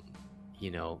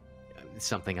 you know, it's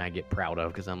something I get proud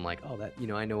of, because I'm like, oh, that, you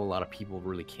know, I know a lot of people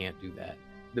really can't do that.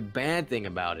 The bad thing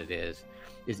about it is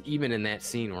even in that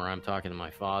scene where I'm talking to my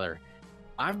father,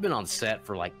 I've been on set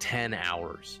for like 10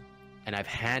 hours, and I've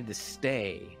had to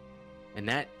stay. And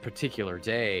that particular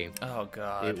day, Oh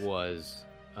God, it was,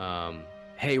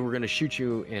 hey, we're gonna shoot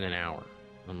you in an hour.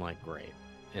 I'm like, great.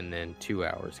 And then 2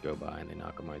 hours go by, and they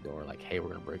knock on my door like, hey, we're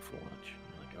gonna break for lunch.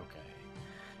 I'm like, okay.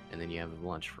 And then you have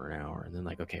lunch for an hour, and then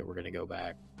like, okay, we're gonna go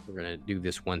back. We're gonna do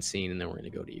this one scene, and then we're gonna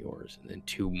go to yours. And then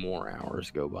 2 more hours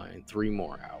go by, and 3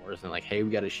 more hours, and like, hey, we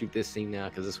got to shoot this scene now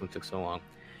because this one took so long.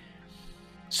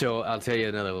 So I'll tell you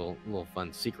another little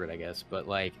fun secret, I guess. But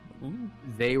like,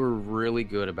 they were really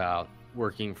good about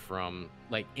working from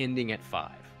like ending at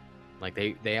 5. Like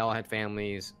they all had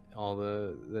families, all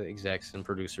the execs and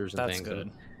producers and that's things.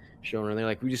 good. Showrunner, they're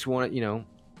like, we just want to, you know,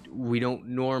 we don't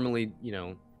normally, you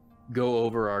know, go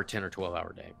over our 10 or 12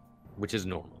 hour day, which is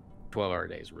normal. 12-hour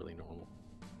day is really normal,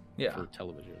 Yeah. for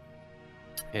television.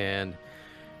 And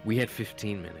we had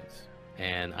 15 minutes,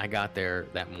 and I got there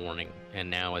that morning, and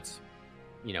now it's,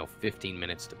 you know, 15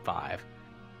 minutes to 5,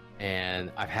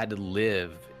 and I've had to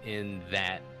live in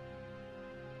that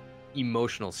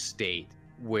emotional state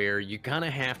where you kind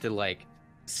of have to like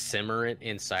simmer it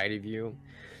inside of you.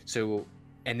 So,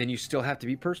 and then you still have to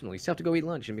be personal. You still have to go eat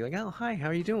lunch and be like, oh, hi, how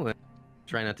are you doing?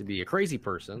 Try not to be a crazy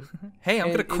person. Hey,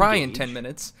 I'm gonna cry in 10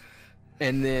 minutes.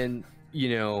 And then,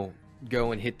 you know,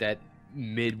 go and hit that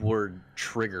mid-word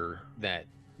trigger that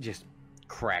just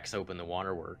cracks open the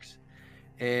waterworks.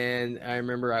 And I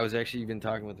remember I was actually even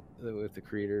talking with the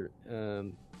creator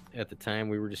at the time.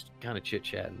 We were just kind of chit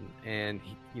chatting, and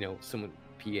he, someone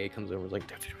PA comes over, like,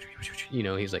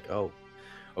 he's like, oh,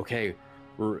 okay,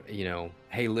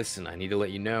 hey, listen, I need to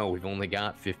let you know we've only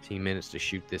got 15 minutes to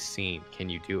shoot this scene. Can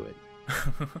you do it?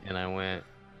 And I went,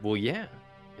 well, yeah.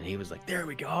 And he was like, there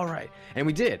we go, all right. And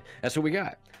we did. That's what we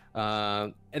got.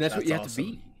 And that's what you have to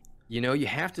be. You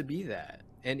have to be that.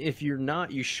 And if you're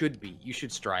not, you should be. You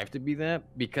should strive to be that,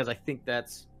 because I think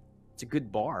it's a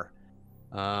good bar.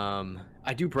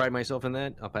 I do pride myself in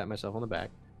that. I'll pat myself on the back,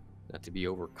 not to be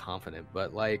overconfident,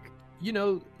 but you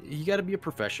got to be a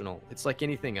professional. It's like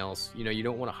anything else. You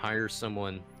don't want to hire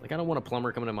someone. Like, I don't want a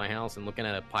plumber coming to my house and looking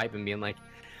at a pipe and being like,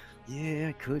 yeah,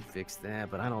 I could fix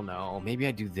that, but I don't know. Maybe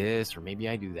I do this or maybe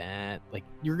I do that. Like,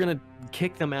 you're going to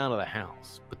kick them out of the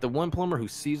house. But the one plumber who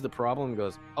sees the problem and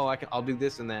goes, oh, I'll do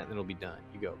this and that, and it'll be done.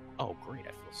 You go, oh, great. I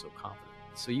feel so confident.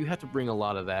 So you have to bring a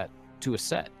lot of that to a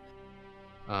set.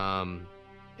 And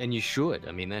you should.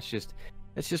 I mean, that's just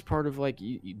part of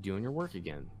you doing your work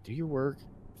again. Do your work.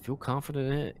 Feel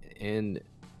confident in it,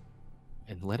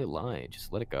 and let it lie.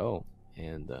 Just let it go.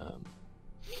 And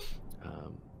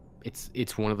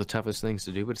it's one of the toughest things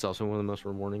to do, but it's also one of the most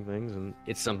rewarding things, and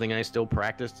it's something I still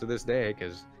practice to this day,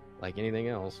 because like anything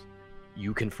else,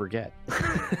 you can forget.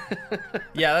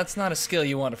 Yeah, that's not a skill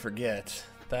you want to forget.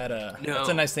 That's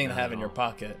a nice thing to have in your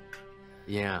pocket.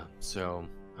 Yeah. So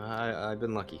I've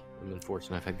been lucky. I've been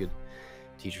fortunate. I've had good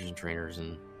teachers and trainers,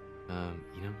 and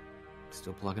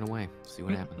still plugging away. See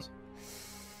what happens.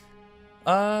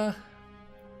 Well,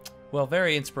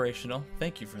 very inspirational.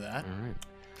 Thank you for that. All right.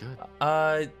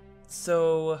 Good.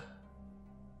 So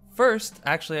first,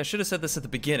 actually, I should have said this at the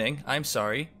beginning. I'm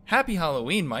sorry. Happy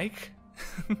Halloween, Mike.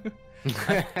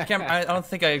 I don't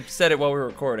think I said it while we were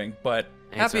recording, but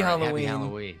Happy Halloween. Happy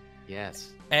Halloween.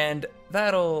 Yes. And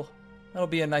that'll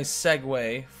be a nice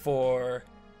segue for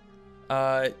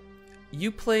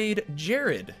you played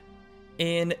Jared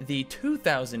in the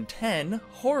 2010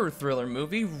 horror thriller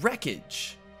movie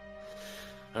Wreckage.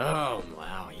 Oh,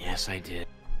 wow. Yes, I did.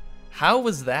 How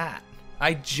was that?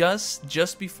 I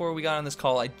just before we got on this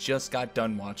call, I just got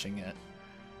done watching it.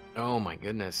 Oh my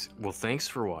goodness. Well, thanks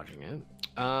for watching it.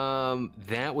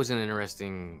 That was an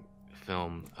interesting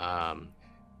film,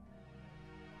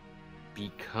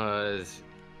 because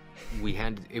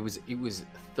it was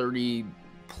 30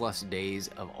 plus days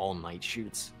of all night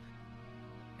shoots.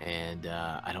 And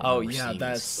I don't know. Oh yeah,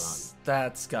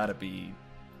 that's gotta be,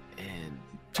 and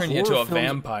turn you into a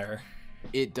vampire.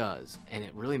 It does, and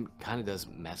it really kind of does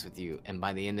mess with you. And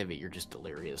by the end of it, you're just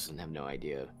delirious and have no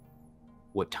idea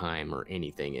what time or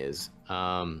anything is. We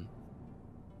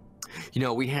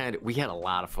had a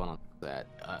lot of fun on that.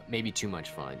 Maybe too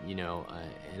much fun,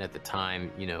 and at the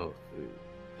time,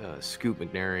 Scoop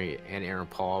McNary and Aaron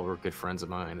Paul were good friends of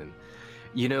mine, and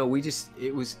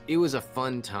it was a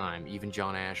fun time. Even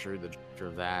John Asher, the director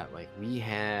of that, we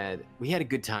had a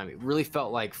good time. It really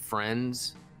felt like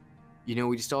friends.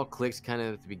 We just all clicked kind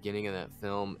of at the beginning of that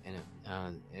film,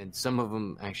 and some of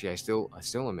them actually I still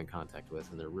am in contact with,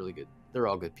 and they're really good. They're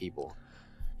all good people.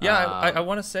 Yeah, I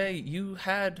want to say you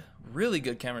had really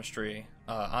good chemistry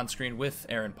on screen with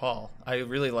Aaron Paul. I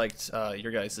really liked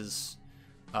your guys'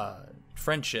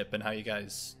 friendship and how you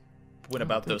guys went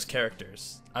about those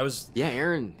characters.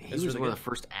 Aaron, he was really one of the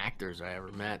first actors I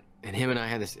ever met, and him and I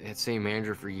had that same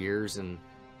manager for years, and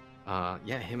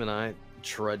him and I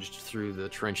trudged through the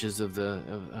trenches of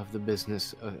the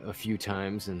business a few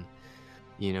times, and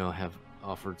have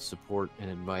offered support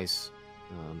and advice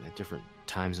at different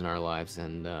times in our lives.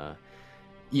 And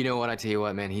what, I tell you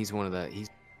what, man, he's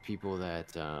people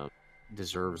that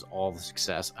deserves all the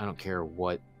success. I don't care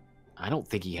what. I don't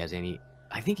think he has any.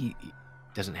 I think he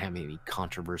doesn't have any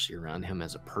controversy around him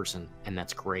as a person, and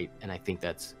that's great. And I think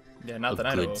that's not that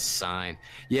I know of. Sign.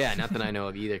 Yeah, not that I know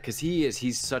of either, because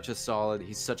he's such a solid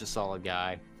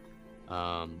guy.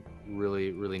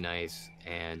 Really, really nice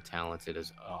and talented,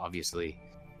 as obviously.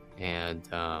 And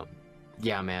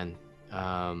man.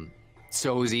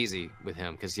 So it was easy with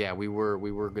him, because we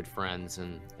were good friends,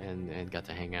 and got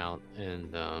to hang out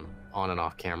and on and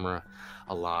off camera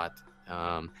a lot.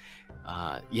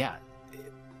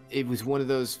 It was one of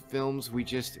those films we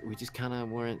just kind of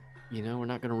weren't, we're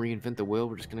not going to reinvent the wheel.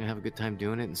 We're just going to have a good time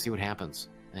doing it and see what happens.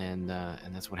 And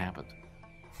that's what happened.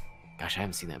 Gosh, I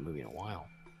haven't seen that movie in a while.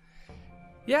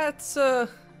 Yeah, it's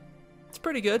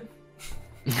pretty good.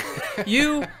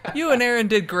 You and Aaron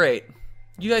did great.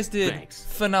 You guys did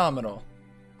phenomenal.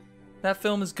 That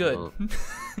film is good. Well,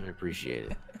 I appreciate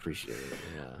it.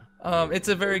 Yeah. It's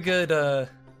a very good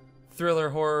thriller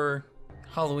horror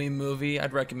Halloween movie.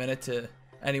 I'd recommend it to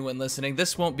anyone listening.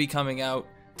 This won't be coming out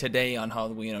today on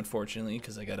Halloween, unfortunately,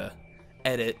 because I gotta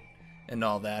edit and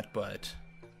all that, but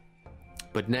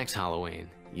next Halloween,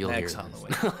 you'll hear this.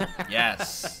 Halloween.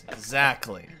 Yes,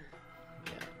 exactly.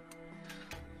 Yeah.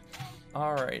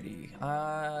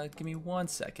 Alrighty. Give me 1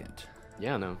 second.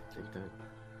 Yeah, no, take your time.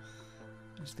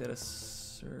 Just gotta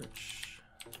search.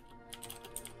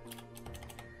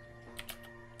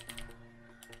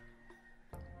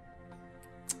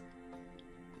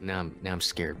 Now I'm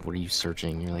scared. What are you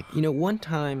searching? You're like, one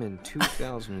time in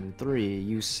 2003,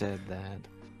 you said that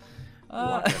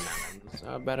watermelons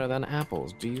are better than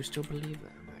apples. Do you still believe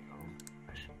that? I'm like, oh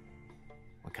gosh,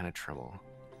 what kind of trouble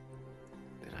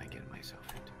did I get myself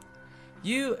into?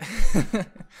 You.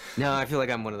 No, I feel like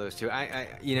I'm one of those too. I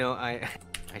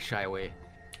shy away.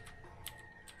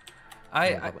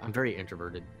 I'm very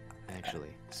introverted,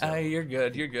 actually. So. You're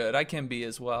good. You're good. I can be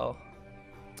as well.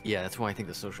 Yeah, that's why I think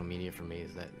the social media for me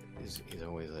is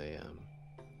always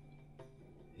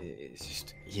it's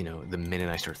just, the minute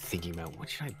I start thinking about what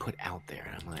should I put out there,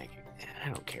 and I'm like, I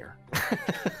don't care.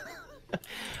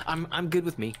 I'm good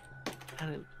with me.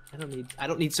 I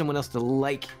don't need someone else to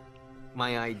like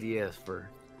my ideas for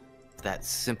that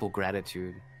simple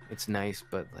gratitude. It's nice,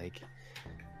 but like,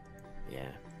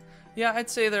 yeah. Yeah, I'd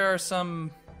say there are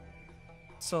some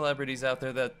celebrities out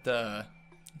there that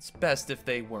it's best if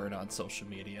they weren't on social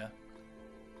media.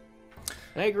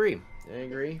 I agree.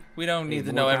 We don't need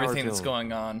to know everything that's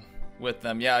going on with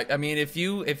them. Yeah, I mean, if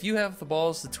you have the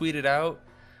balls to tweet it out,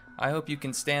 I hope you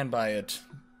can stand by it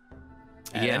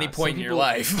at any point in your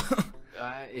life.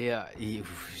 Yeah,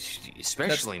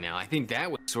 especially now. I think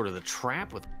that was sort of the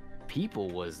trap with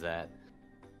people, was that,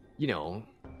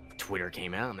 Twitter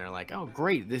came out and they're like, oh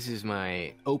great, this is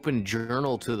my open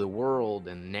journal to the world,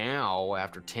 and now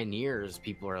after 10 years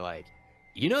people are like,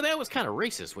 that was kind of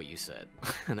racist what you said.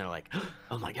 And they're like,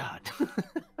 oh my god.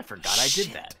 I forgot I did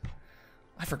that.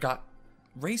 I forgot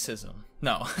racism.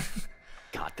 No.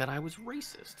 Got that I was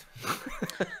racist.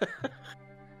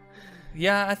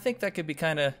 Yeah, I think that could be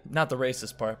kind of, not the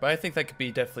racist part, but I think that could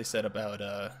be definitely said about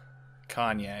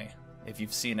Kanye, if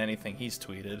you've seen anything he's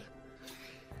tweeted.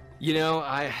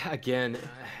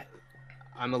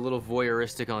 I'm a little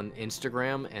voyeuristic on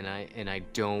Instagram, and I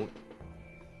don't,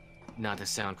 not to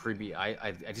sound creepy,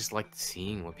 I just like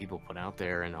seeing what people put out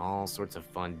there and all sorts of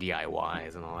fun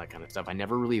DIYs and all that kind of stuff. I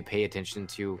never really pay attention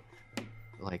to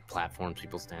like platforms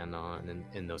people stand on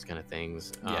and those kind of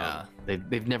things. Yeah,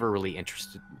 they've never really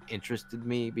interested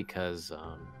me because You're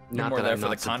not more that there I'm for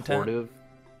not the content? supportive.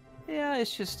 Yeah,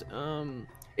 it's just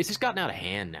gotten out of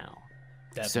hand now.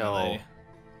 Definitely.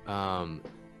 So,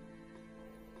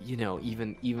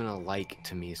 even a like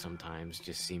to me sometimes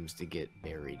just seems to get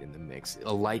buried in the mix.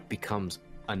 A like becomes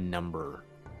a number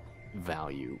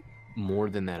value more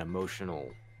than that emotional.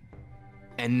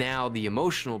 And now the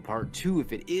emotional part too,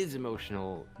 if it is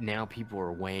emotional, now people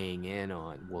are weighing in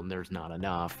on, well, there's not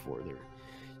enough, or they're,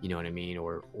 you know what I mean?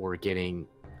 Or getting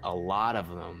a lot of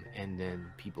them, and then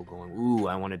people going, ooh,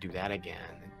 I want to do that again,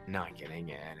 and not getting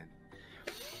it. And,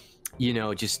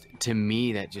 just to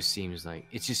me, that just seems like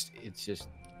it's just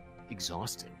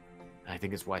exhausting. I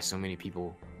think it's why so many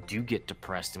people do get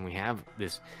depressed, and we have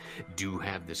this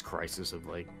crisis of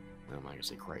like, I'm not gonna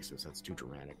say crisis, that's too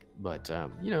dramatic, but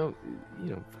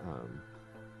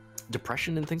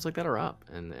depression and things like that are up,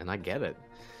 and I get it.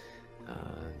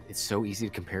 It's so easy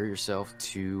to compare yourself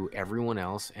to everyone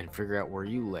else and figure out where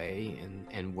you lay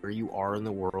and where you are in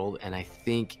the world. And I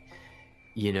think,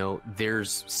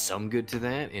 there's some good to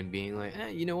that, and being like,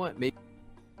 you know what, maybe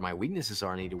my weaknesses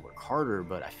are I need to work harder.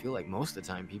 But I feel like most of the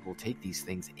time people take these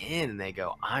things in and they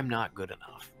go, I'm not good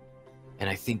enough. And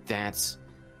I think that's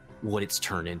what it's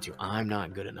turned into. I'm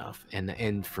not good enough.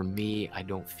 And for me, I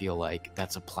don't feel like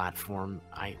that's a platform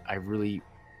I really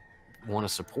want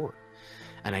to support.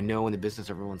 And I know in the business,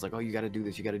 everyone's like, oh, you got to do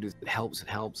this, you got to do this. It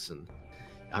helps. And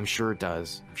I'm sure it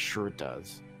does.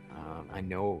 I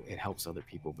know it helps other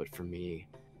people, but for me,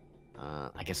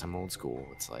 I guess I'm old school.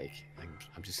 It's like,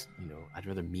 I'm just, I'd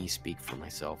rather me speak for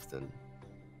myself than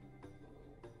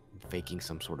faking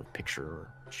some sort of picture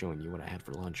or showing you what I had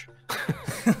for lunch.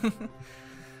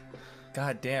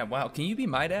 God damn, wow. Can you be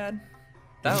my dad?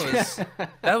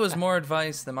 That was more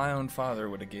advice than my own father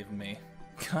would have given me.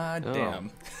 God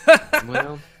damn.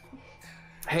 Well,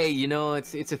 hey,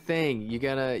 it's a thing. You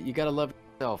gotta love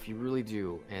yourself. You really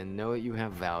do, and know that you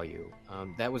have value.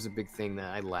 That was a big thing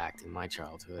that I lacked in my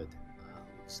childhood.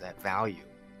 Was that value?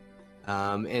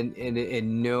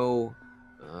 And no,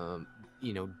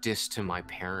 diss to my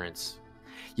parents.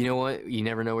 You know what? You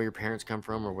never know where your parents come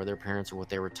from or where their parents or what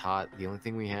they were taught. The only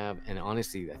thing we have, and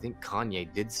honestly, I think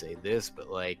Kanye did say this, but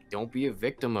like, don't be a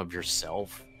victim of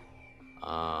yourself.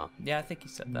 Yeah, I think he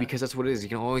said that. Because that's what it is. You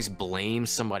can always blame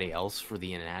somebody else for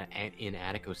the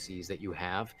inadequacies that you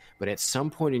have. But at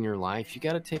some point in your life, you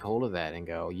got to take hold of that and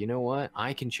go, you know what?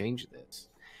 I can change this.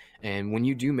 And when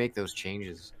you do make those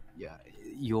changes, yeah,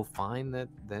 you'll find that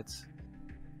that's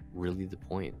really the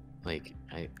point. Like,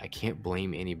 I can't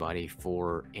blame anybody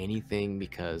for anything,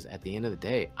 because at the end of the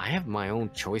day, I have my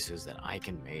own choices that I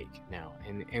can make now.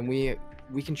 And we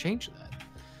can change that.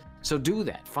 So do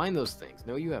that. Find those things.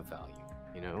 Know you have value.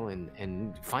 You know,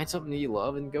 and find something that you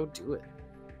love and go do it.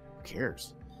 Who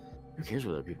cares? Who cares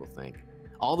what other people think?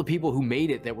 All the people who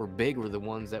made it that were big were the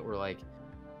ones that were like,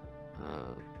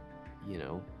 you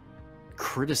know,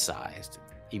 criticized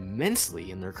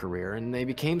immensely in their career, and they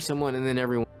became someone, and then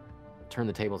everyone turned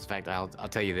the tables. In fact, I'll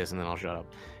tell you this, and then I'll shut up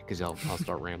because I'll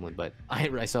start rambling. But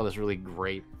I saw this really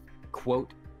great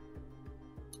quote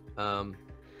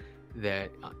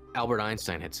that Albert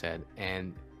Einstein had said,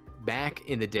 and back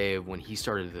in the day of when he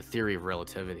started the theory of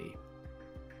relativity,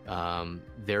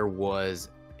 there was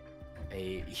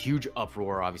a huge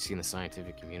uproar, obviously, in the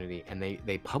scientific community, and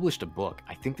they published a book.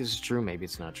 I think this is true, maybe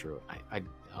it's not true. I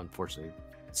unfortunately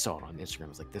saw it on Instagram. I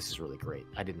was like, this is really great.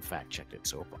 I didn't fact check it,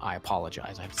 so I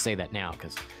apologize. I have to say that now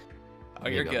because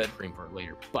you're good. Scream for it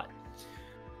later. But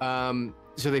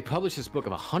so they published this book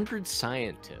of 100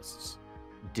 scientists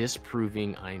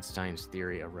disproving Einstein's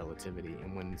theory of relativity,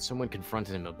 and when someone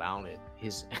confronted him about it,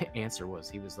 his answer was,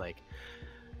 he was like,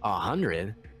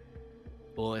 100?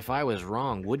 Well, if I was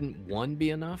wrong, wouldn't one be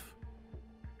enough?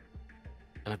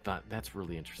 And I thought, that's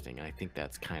really interesting. And I think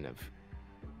that's kind of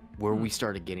where we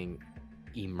started getting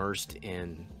immersed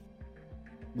in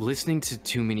listening to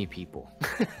too many people.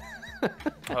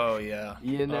 Oh yeah.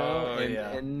 You know,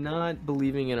 and not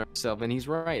believing in ourselves. And he's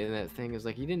right. And that thing is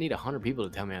like, you didn't need 100 people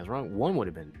to tell me I was wrong. One would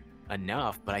have been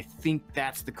enough. But I think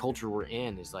that's the culture we're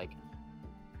in, is like,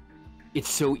 it's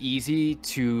so easy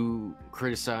to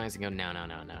criticize and go, no.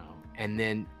 And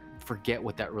then forget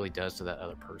what that really does to that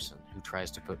other person who tries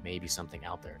to put maybe something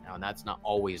out there. Now, and that's not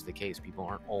always the case. People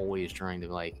aren't always trying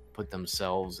to like put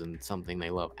themselves and something they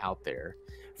love out there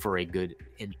for a good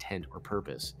intent or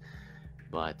purpose.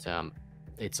 But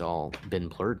it's all been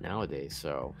blurred nowadays.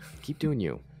 So keep doing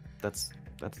you. That's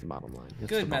the bottom line. That's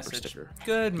good message.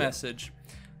 Good message.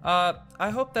 I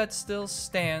hope that still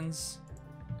stands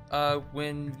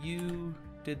when you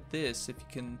did this. If you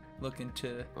can look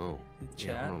into the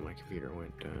chat. Yeah, my computer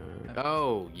went.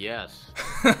 Oh yes.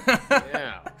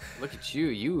 Yeah. Look at you.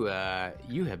 You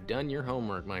have done your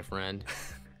homework, my friend.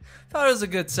 Thought it was a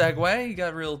good segue. You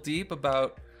got real deep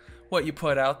about what you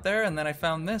put out there, and then I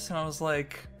found this, and I was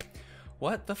like,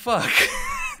 "What the fuck?"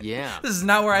 Yeah. This is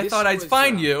not where I thought I'd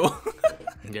find you.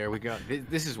 There we go.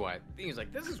 This is why. Things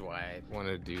like this is why I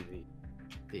wanted to do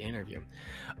the interview.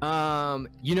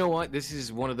 You know what? This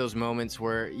is one of those moments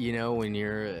where, you know, when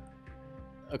you're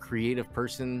a creative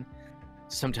person,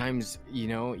 sometimes, you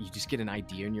know, you just get an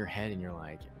idea in your head and you're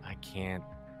like, I can't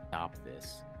stop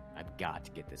this. I've got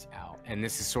to get this out. And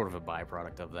this is sort of a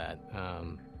byproduct of that.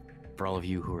 For all of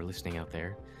you who are listening out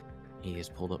there, he has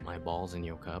pulled up my balls in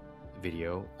your cup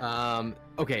video.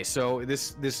 Okay, so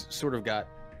this sort of got,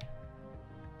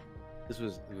 it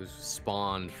was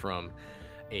spawned from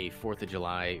a 4th of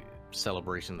July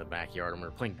celebration in the backyard, and we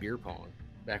were playing beer pong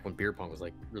back when beer pong was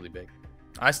like really big.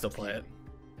 I still play it.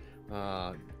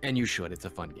 And you should. It's a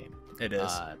fun game. It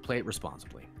is. Play it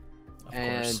responsibly. Of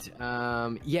course.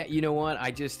 And yeah, you know what?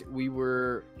 We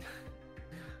were,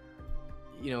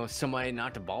 you know, somebody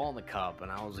knocked a ball in the cup,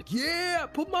 and I was like, yeah,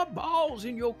 put my balls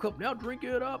in your cup, now drink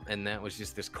it up. And that was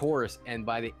just this chorus, and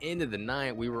by the end of the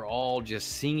night, we were all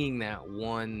just singing that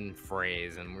one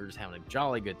phrase, and we were just having a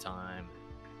jolly good time.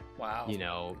 Wow. You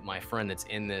know, my friend that's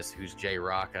in this, who's Jay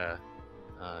Rocca,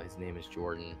 his name is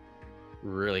Jordan.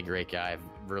 Really great guy,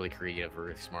 really creative,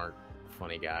 really smart,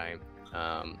 funny guy.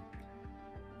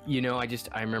 You know,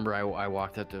 I remember I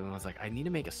walked up to him and I was like, I need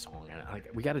to make a song. And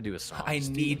we got to do a song. I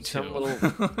need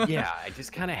to. Yeah, I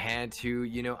just kind of had to,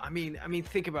 you know, I mean,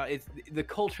 think about it. The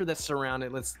culture that's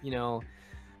surrounded, you know,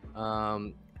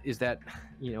 is that,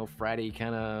 you know, Friday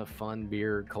kind of fun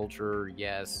beer culture.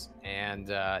 Yes. And,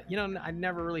 you know, I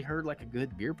never really heard like a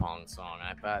good beer pong song.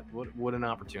 I thought, what an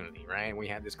opportunity, right? And we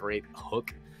had this great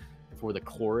hook for the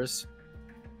chorus.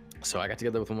 So I got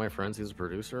together with one of my friends who's a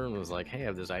producer and was like, hey, I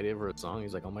have this idea for a song.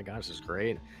 He's like, oh my gosh, this is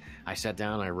great. I sat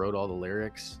down and I wrote all the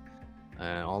lyrics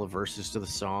and all the verses to the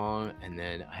song. And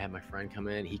then I had my friend come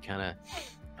in. He kind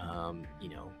of, you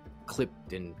know,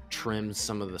 clipped and trimmed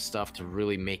some of the stuff to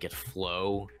really make it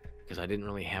flow because I didn't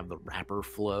really have the rapper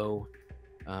flow.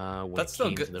 When That's it still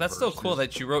came to good. the That's still cool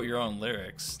verses. that you wrote your own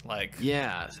lyrics. Like,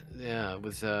 Yeah, yeah, it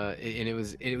was, and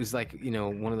it was like, you know,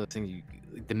 one of those things.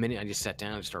 The minute I just sat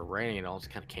down and started writing, it all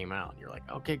just kind of came out. You're like,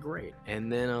 okay, great.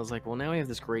 And then I was like, well, now we have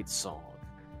this great song.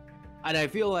 And I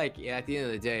feel like, yeah, at the end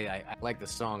of the day, I like the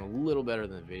song a little better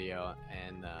than the video,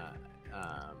 and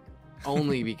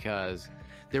only because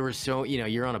there was so, you know,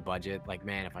 you're on a budget. Like,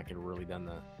 man, if I could have really done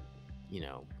the, you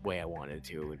know, way I wanted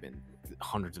to, it would have been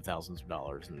hundreds of thousands of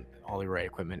dollars and all the right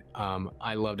equipment.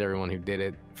 I loved everyone who did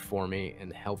it for me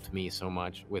and helped me so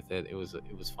much with it. It was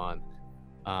fun.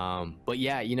 But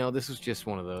yeah, you know, this was just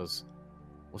one of those.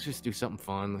 Let's just do something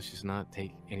fun. Let's just not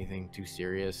take anything too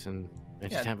serious, and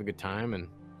let's just have a good time. And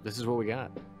this is what we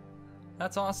got.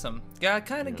 that's awesome. Yeah, it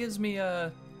kind of Yeah. gives me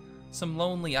some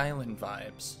Lonely Island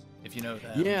vibes, if you know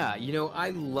that. Yeah, you know, I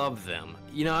love them.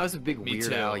 You know, I was a big Me Weird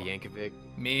too. Al Yankovic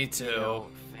Me too.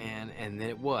 fan, and then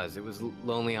it was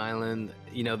Lonely Island.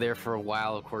 You know, there for a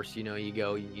while. Of course, you know, I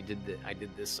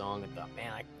did this song and thought,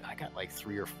 man, I got like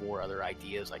 3 or 4 other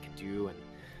ideas I could do, and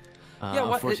Yeah,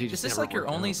 what unfortunately, is just this never like your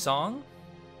worked only out. song?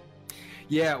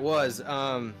 Yeah, it was.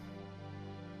 Damn.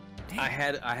 I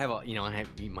have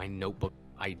my notebook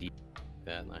ID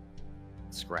that I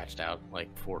scratched out like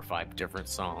 4 or 5 different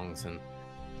songs, and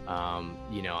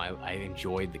you know, I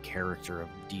enjoyed the character of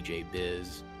DJ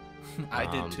Biz. I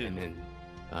did too. And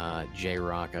then Jay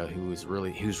Rocca, who's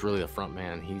really the front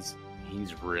man. He's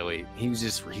really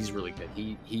good.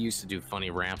 He used to do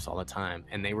funny raps all the time,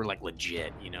 and they were like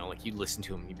legit. You know, like you'd listen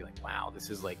to him and you'd be like, wow, this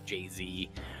is like Jay-Z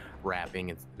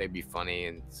rapping, and they'd be funny.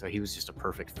 And so he was just a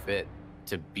perfect fit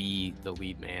to be the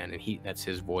lead man, and that's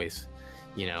his voice.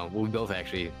 You know, we both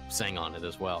actually sang on it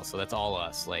as well, so that's all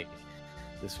us. Like,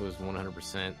 this was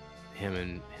 100% him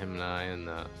and I,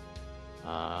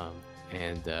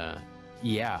 and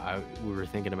yeah, we were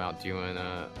thinking about doing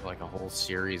like a whole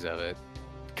series of it,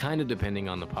 kind of depending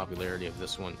on the popularity of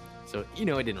this one. So, you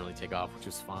know, it didn't really take off, which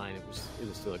was fine. It was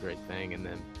still a great thing. And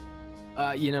then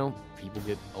you know, people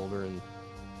get older, and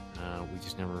we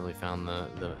just never really found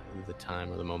the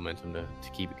time or the momentum to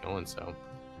keep it going.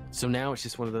 So now it's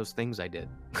just one of those things I did.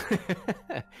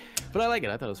 But I like it.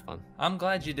 I thought it was fun. I'm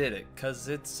glad you did it, because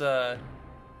it's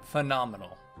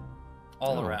phenomenal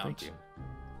all around. Thank you.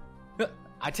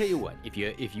 I tell you what, if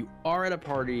you are at a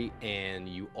party and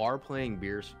you are playing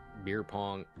beer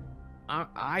pong,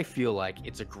 I feel like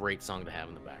it's a great song to have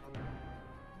in the background.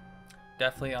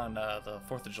 Definitely on the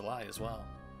 4th of July as well.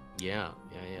 Yeah.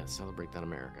 Celebrate that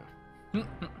America.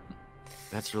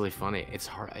 That's really funny. It's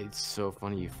hard. It's so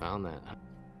funny you found that.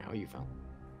 How you found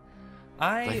it?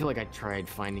 I feel like I tried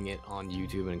finding it on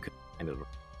YouTube and couldn't find it.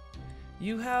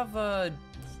 You have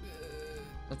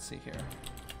let's see here.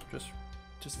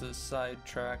 Just a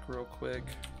sidetrack real quick.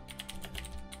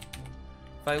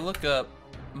 If I look up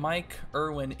Mike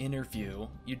ERWIN interview,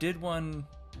 you did one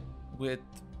with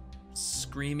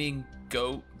Screaming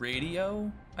Goat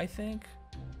Radio, I think.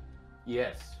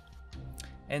 Yes.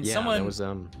 And Yeah, someone that was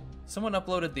someone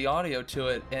uploaded the audio to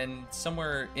it, and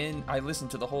somewhere in I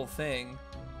listened to the whole thing,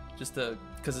 just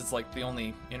because it's like the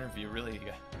only interview really.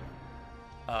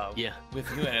 Yeah. With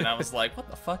you in it, and I was like, what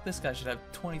the fuck? This guy should have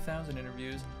 20,000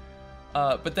 interviews.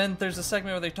 But then there's a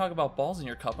segment where they talk about balls in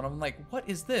your cup, and I'm like, what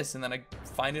is this? And then I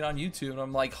find it on YouTube, and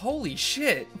I'm like, holy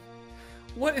shit,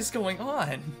 what is going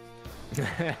on?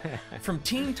 From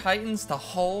Teen Titans to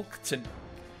Hulk to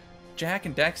Jak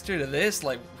and Dexter to this,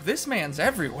 like, this man's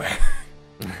everywhere.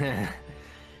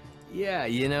 Yeah,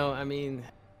 you know, I mean,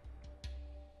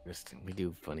 we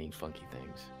do funny, funky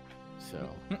things. So,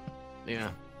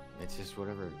 yeah, it's just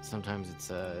whatever. Sometimes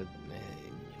it's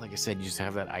like I said, you just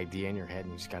have that idea in your head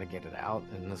and you just got to get it out.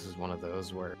 And this is one of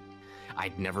those where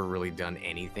I'd never really done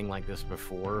anything like this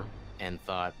before, and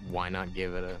thought, why not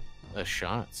give it a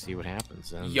shot, see what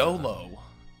happens. And, YOLO.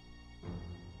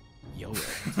 YOLO.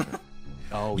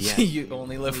 Oh yeah. You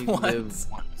only live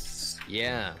once.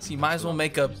 Yeah. So you might as well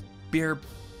make a beer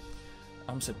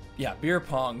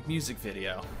pong music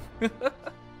video.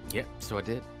 Yep, so I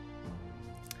did.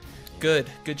 Good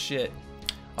shit.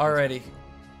 Alrighty.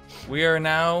 We are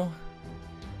now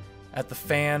at the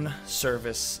fan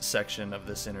service section of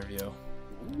this interview.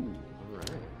 Ooh, all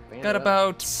right. Got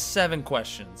about 7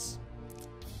 questions.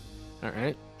 All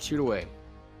right, shoot away.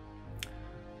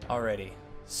 Alrighty.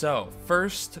 So,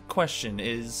 first question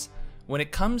is, when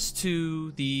it comes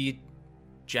to the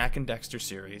Jak and Dexter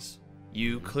series,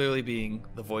 you clearly being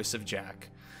the voice of Jak,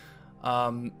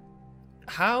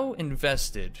 how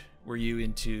invested were you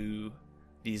into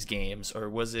these games, or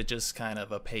was it just kind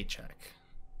of a paycheck?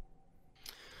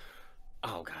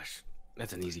 Oh gosh,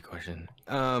 that's an easy question.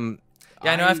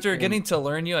 Yeah, I know. After getting to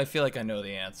learn you, I feel like I know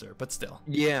the answer, but still.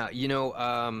 Yeah, you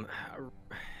know,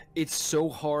 it's so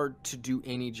hard to do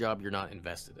any job you're not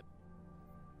invested in.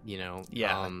 You know.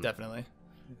 Yeah, definitely.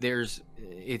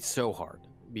 It's so hard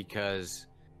because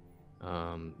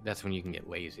that's when you can get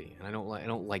lazy, and I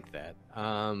don't like that.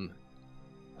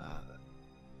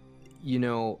 You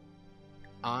know,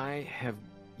 I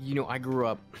grew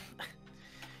up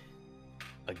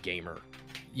a gamer.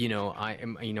 You know,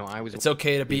 I was. It's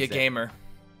okay to be a gamer.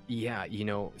 Yeah, you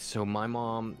know, so my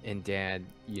mom and dad,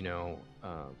 you know,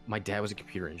 my dad was a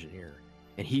computer engineer,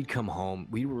 and he'd come home.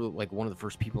 We were like one of the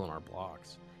first people in our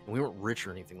blocks, and we weren't rich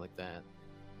or anything like that.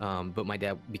 But my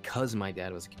dad, because my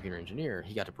dad was a computer engineer,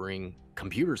 he got to bring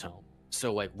computers home.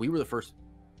 So like we were the first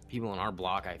people in our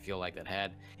block, I feel like, that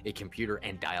had a computer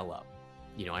and dial-up.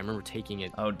 You know, I remember taking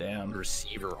it. Oh damn!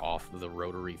 Receiver off of the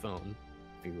rotary phone.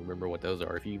 If you remember what those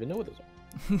are, if you even know what those are.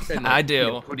 And, I do. You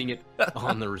know, putting it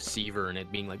on the receiver and it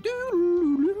being like,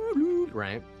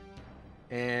 right?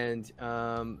 And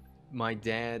my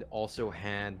dad also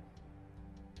had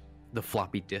the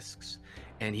floppy disks,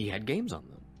 and he had games on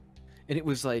them. And it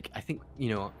was like, I think,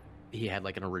 you know, he had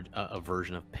like a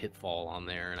version of Pitfall on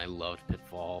there, and I loved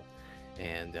Pitfall.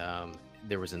 And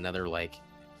there was another like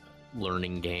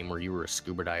learning game where you were a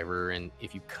scuba diver, and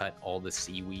if you cut all the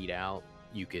seaweed out,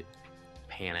 you could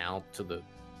pan out to the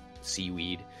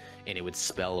seaweed and it would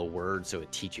spell a word, so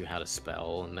it'd teach you how to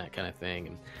spell and that kind of thing.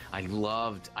 And I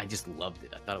just loved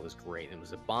it. I thought it was great. It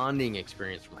was a bonding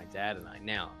experience for my dad and I.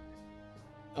 Now,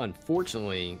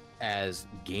 unfortunately, as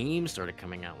games started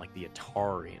coming out, like the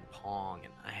Atari and Pong,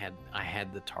 and I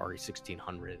had the Atari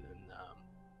 1600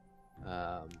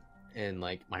 and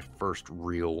like my first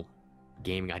real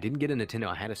gaming. I didn't get a Nintendo.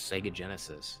 I had a Sega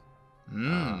Genesis.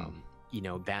 You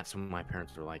know, that's when my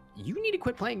parents were like, you need to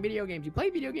quit playing video games. You play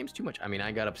video games too much. I mean,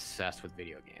 I got obsessed with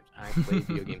video games. I played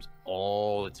video games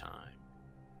all the time.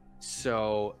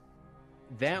 So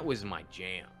that was my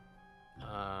jam.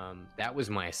 That was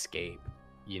my escape.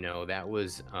 You know, that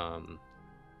was,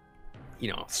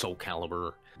 you know, Soul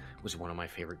Calibur was one of my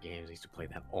favorite games. I used to play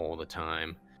that all the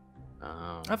time.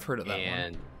 I've heard of that one.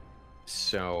 And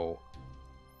so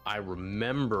I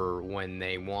remember when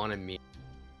they wanted me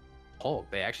Hulk,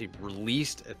 they actually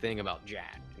released a thing about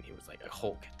Jak'D, and he was like a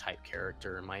Hulk type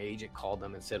character, and my agent called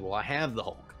them and said, well, I have the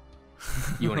Hulk,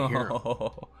 you want to hear him?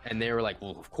 And they were like,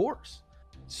 well, of course.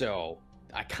 So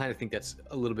I kind of think that's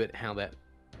a little bit how that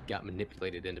got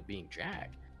manipulated into being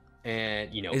Jak'D.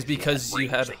 And you know, is because you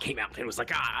had that came out and it was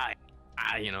like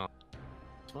you know,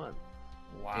 it's fun.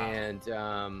 Wow.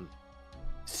 And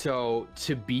so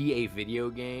to be a video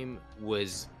game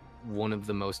was one of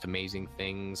the most amazing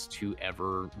things to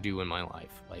ever do in my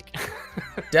life. Like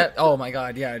oh my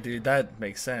god, yeah, dude, that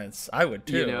makes sense. I would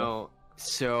too. You know,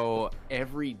 so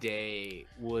every day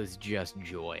was just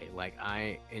joy. Like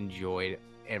I enjoyed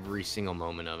every single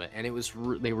moment of it, and it was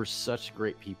they were such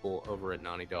great people over at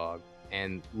Naughty Dog,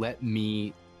 and let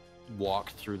me walk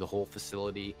through the whole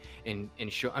facility and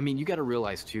show. I mean, you got to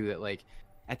realize too that like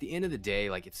at the end of the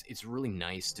day, like it's really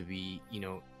nice to be, you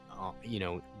know,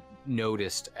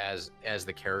 noticed as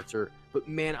the character, but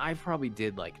man, I probably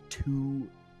did like 2%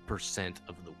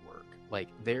 of the work. Like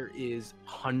there is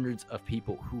hundreds of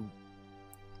people who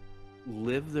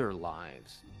live their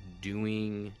lives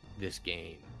doing this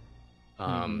game.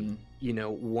 You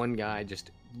know, one guy just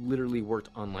literally worked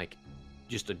on like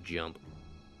just a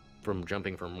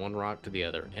jumping from one rock to the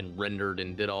other and rendered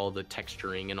and did all the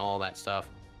texturing and all that stuff.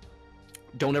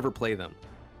 Don't ever play them.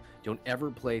 Don't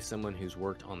ever play someone who's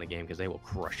worked on the game, because they will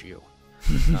crush you.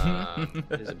 It's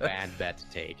a bad bet to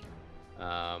take.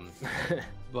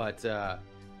 But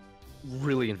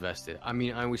really invested. I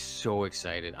mean, I was so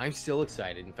excited. I'm still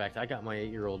excited. In fact, I got my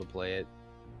 8-year-old to play it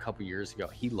a couple years ago.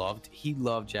 He loved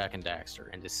Jak and Daxter,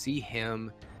 and to see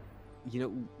him, you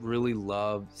know, really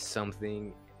love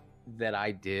something that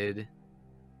I did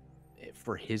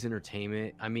for his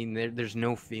entertainment. I mean, there's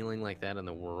no feeling like that in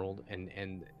the world.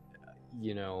 And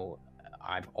you know,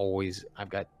 I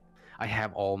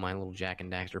have all my little Jak and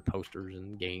Daxter posters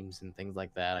and games and things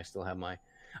like that. I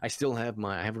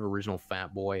have an original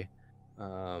Fat Boy,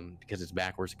 because it's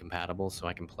backwards compatible, so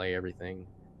I can play everything.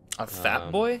 A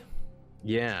Fat Boy?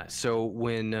 Yeah. So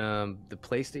when the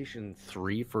PlayStation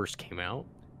 3 first came out,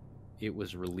 it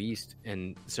was released,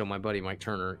 and so my buddy Mike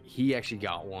Turner, he actually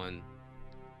got one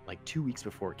like 2 weeks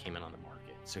before it came out on the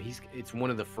market. So it's one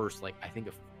of the first, like, I think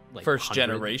of like first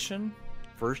generation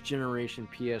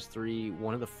PS3,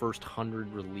 one of the first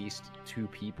 100 released to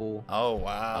people. Oh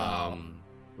wow.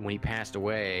 When he passed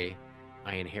away,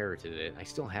 I inherited it. I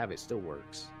still have it, still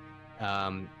works.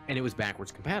 And it was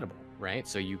backwards compatible, right?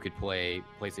 So you could play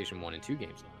PlayStation 1 and 2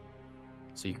 games on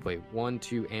So you can play 1,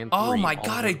 2, and 3. Oh my all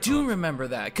god, on I do console. remember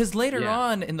that. Because later Yeah.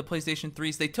 on in the PlayStation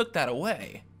 3s, they took that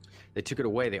away. They took it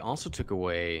away. They also took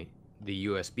away the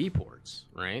USB ports,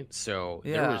 right? So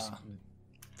there Yeah. was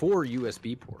 4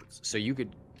 USB ports. So you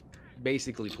could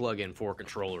basically plug in 4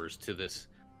 controllers to this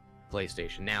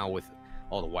PlayStation now with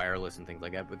all the wireless and things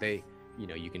like that. But they, you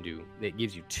know, you can do, it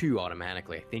gives you 2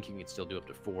 automatically. I think you can still do up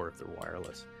to 4 if they're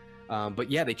wireless. But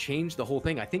yeah, they changed the whole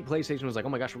thing. I think PlayStation was like, oh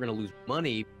my gosh, we're going to lose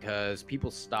money because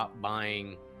people stopped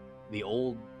buying the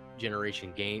old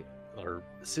generation game or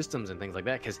systems and things like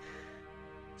that.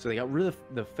 So they got rid of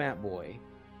the Fat Boy.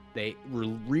 They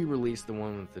re-released the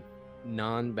one with the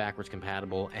non-backwards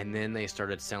compatible, and then they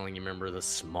started selling, you remember, the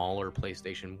smaller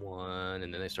PlayStation 1,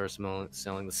 and then they started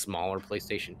selling the smaller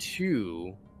PlayStation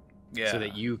 2, so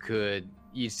that you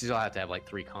still have to have like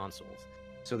 3 consoles.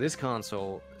 So this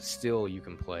console, still you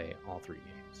can play all 3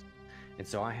 games. And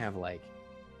so I have like,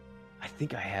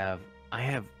 did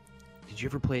you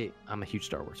ever play, I'm a huge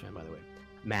Star Wars fan, by the way,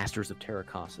 Masters of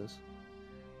Terracossus?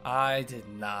 I did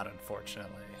not,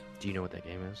 unfortunately. Do you know what that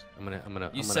game is?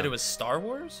 You said it was Star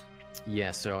Wars?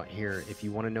 Yeah, so here, if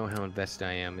you want to know how invested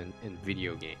I am in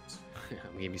video games,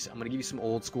 I'm gonna give you some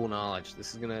old school knowledge.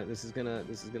 This is gonna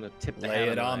tip the Lay hat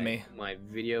it of on me. my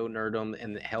video nerdom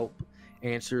and help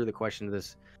answer the question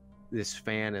of this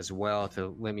fan as well.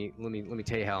 To let me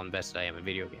tell you how invested I am in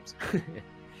video games.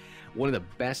 One of the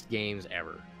best games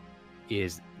ever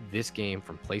is this game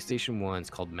from PlayStation 1. It's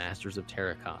called Masters of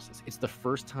Terracossus. It's the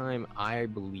first time, I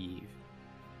believe,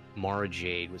 Mara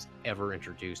Jade was ever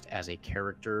introduced as a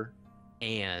character,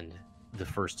 and the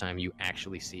first time you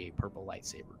actually see a purple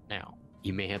lightsaber. Now,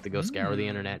 you may have to go scour the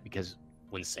internet, because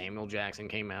when Samuel Jackson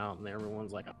came out and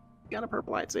everyone's like, oh, you got a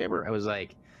purple lightsaber, I was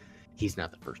like, he's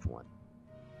not the first one.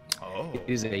 Oh.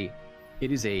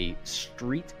 It is a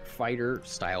Street Fighter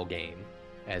style game,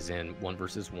 as in 1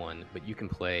 versus 1, but you can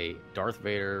play Darth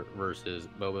Vader versus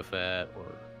Boba Fett, or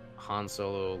Han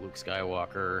Solo, Luke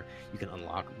Skywalker. You can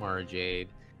unlock Mara Jade,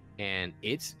 and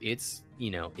it's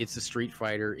a Street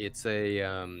Fighter. It's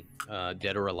a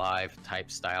Dead or Alive type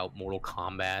style Mortal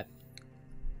Kombat.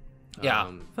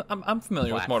 Yeah, I'm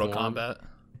familiar with Mortal Kombat,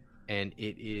 and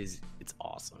it's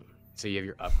awesome. So you have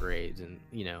your upgrades, and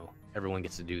everyone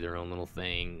gets to do their own little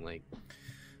thing. Like,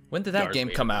 when did that Darth game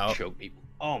Vader come out? Choke people.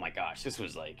 Oh my gosh, this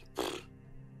was like,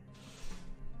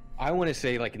 I want to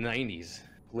say like 90s,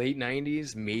 late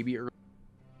 90s, maybe early,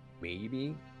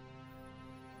 maybe.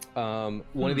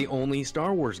 One of the only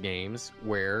Star Wars games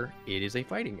where it is a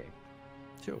fighting game,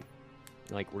 too,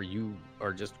 like where you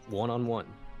are just one-on-one.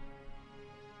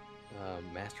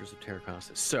 Masters of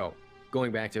Terracossus. So,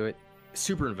 going back to it,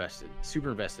 super invested.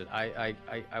 I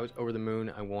was over the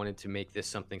moon. I wanted to make this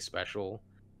something special.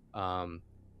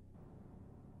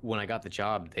 When I got the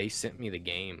job, they sent me the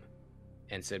game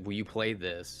and said, will you play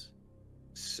this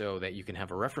so that you can have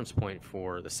a reference point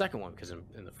for the second one? Because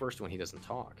in the first one, he doesn't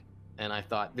talk. And I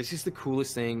thought, this is the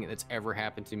coolest thing that's ever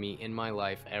happened to me in my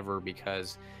life ever,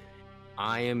 because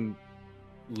I am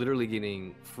literally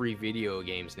getting free video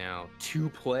games now to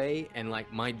play. And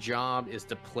like, my job is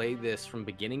to play this from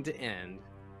beginning to end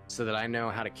so that I know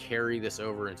how to carry this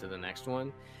over into the next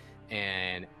one.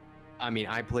 And I mean,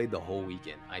 I played the whole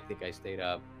weekend. I think I stayed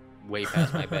up way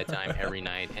past my bedtime every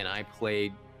night, and I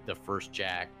played the first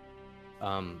Jak'D,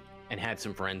 and had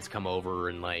some friends come over,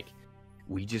 and like,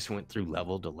 we just went through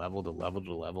level to level to level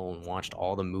to level and watched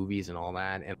all the movies and all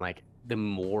that. And like, the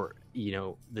more,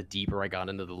 the deeper I got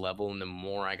into the level, and the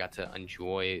more I got to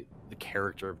enjoy the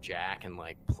character of Jak'D and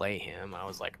like play him, I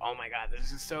was like, oh my god,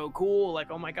 this is so cool.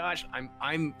 Like, oh my gosh,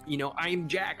 I'm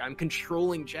Jak'D. I'm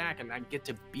controlling Jak'D, and I get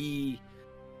to be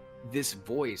this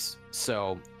voice.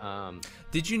 So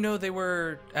did you know they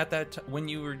were at that when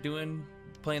you were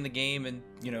playing the game, and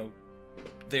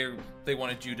they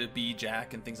wanted you to be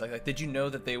Jak'D and things like that? Did you know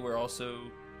that they were also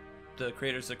the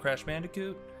creators of Crash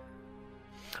Bandicoot?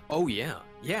 Oh yeah.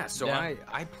 So yeah.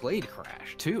 I played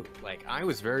Crash too. Like, I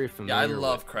was very familiar. Yeah, I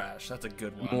love Crash. That's a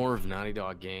good one. More of Naughty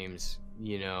Dog games,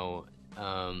 and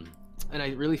I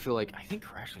really feel like, I think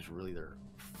Crash was really their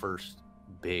first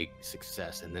big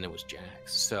success, and then it was Jak'D.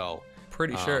 So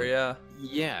pretty sure,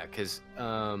 yeah, because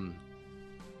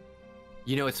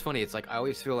it's funny. It's like, I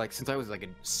always feel like, since I was like a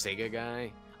Sega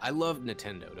guy, I loved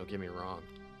Nintendo, don't get me wrong,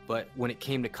 but when it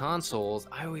came to consoles,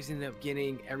 I always ended up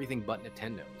getting everything but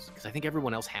Nintendo's, because I think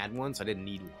everyone else had one, so I didn't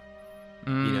need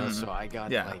one. So I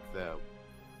got like the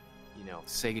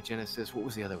Sega Genesis. What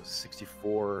was the other? It was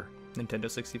 64. Nintendo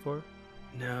 64?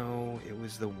 No, it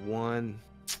was the one.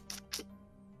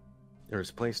 There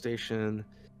was PlayStation,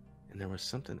 and there was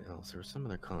something else. There was some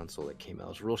other console that came out. It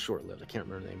was real short-lived. I can't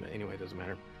remember the name. Anyway, it doesn't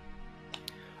matter.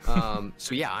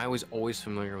 So yeah, I was always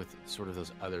familiar with sort of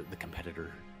the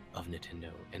competitor of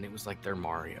Nintendo, and it was like their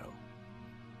Mario.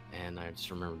 And I just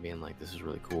remember being like, this is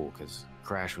really cool, because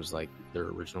Crash was like their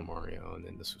original Mario, and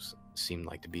then seemed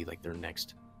like to be like their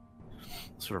next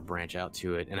sort of branch out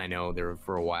to it. And I know there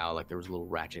for a while, like there was a little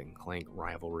Ratchet and Clank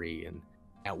rivalry, and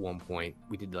at one point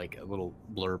we did like a little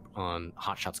blurb on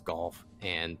Hot Shots Golf,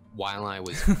 and while I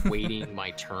was waiting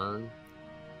my turn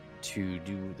to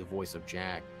do the voice of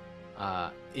Jack,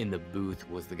 in the booth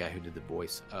was the guy who did the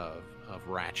voice of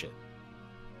Ratchet,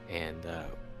 and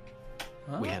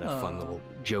we had a fun little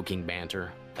joking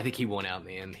banter. I think he won out in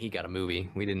the end. He got a movie.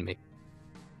 We didn't make,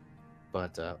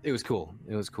 but it was cool.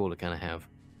 It was cool to kind of have,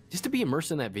 just to be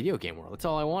immersed in that video game world. That's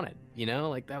all I wanted, you know.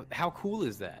 Like that. How cool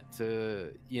is that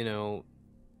to, you know,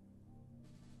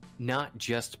 not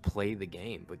just play the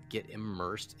game, but get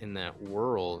immersed in that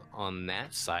world on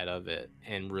that side of it,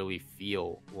 and really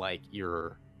feel like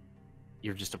you're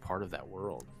just a part of that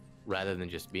world, rather than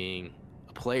just being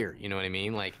a player. You know what I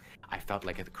mean? Like I felt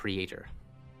like a creator,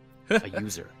 a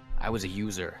user. I was a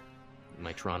user.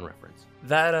 My Tron reference.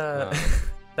 That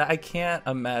that I can't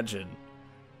imagine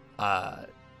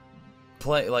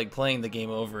playing the game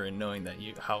over and knowing that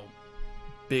how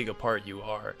big a part you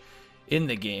are in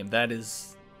the game. That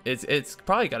is, it's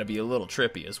probably got to be a little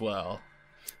trippy as well.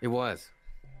 It was.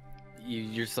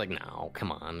 You're just like, no,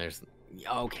 come on. There's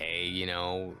okay, you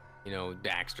know,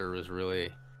 Daxter was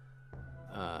really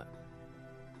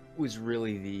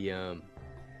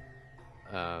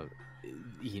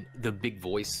the big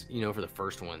voice, you know, for the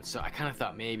first one. So I kind of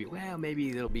thought maybe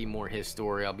there'll be more his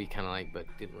story. I'll be kind of like, but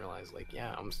didn't realize like,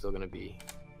 yeah, I'm still gonna be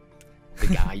the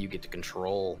guy you get to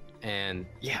control. And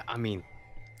yeah, I mean,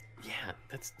 yeah,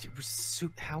 it was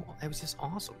just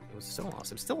awesome. It was so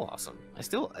awesome. Still awesome. I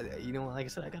still, you know, like I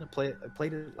said, I gotta play it. I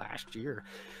played it last year,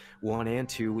 1 and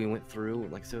 2. We went through,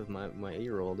 like I said, with my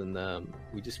 8-year-old, and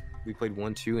we played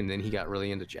 1, 2, and then he got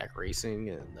really into Jack Racing,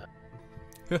 and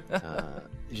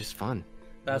just fun.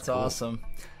 That's cool. Awesome.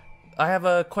 I have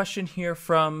a question here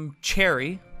from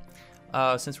Cherry.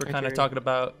 Since we're kind of talking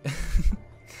about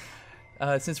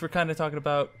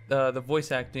the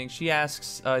voice acting, she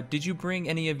asks, did you bring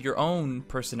any of your own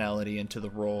personality into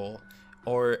the role,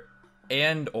 or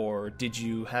did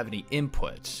you have any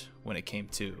input when it came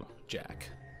to Jack?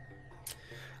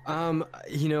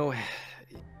 You know,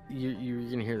 you're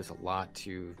gonna hear this a lot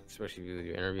too, especially if you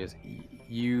do interviews.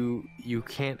 You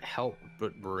can't help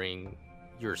but bring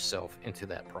yourself into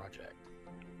that project.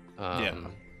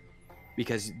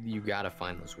 Because you gotta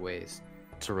find those ways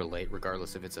to relate,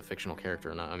 regardless if it's a fictional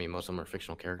character or not. I mean, most of them are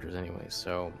fictional characters anyway.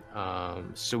 So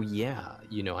yeah,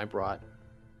 you know, I brought,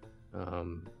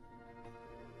 you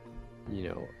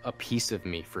know, a piece of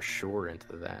me for sure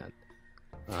into that.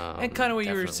 And kind of what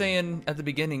you were saying at the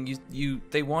beginning,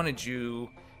 they wanted you,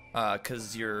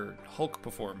 because your Hulk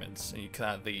performance and you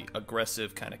kind of the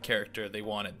aggressive kind of character, they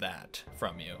wanted that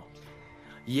from you.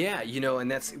 Yeah, you know,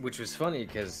 and which was funny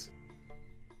because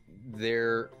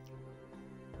they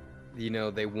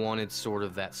wanted sort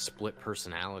of that split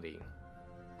personality,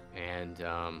 and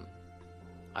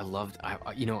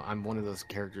you know, I'm one of those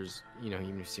characters, you know,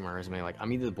 even if you see my resume, like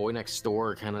I'm either the boy next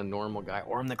door kind of normal guy,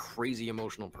 or I'm the crazy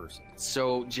emotional person.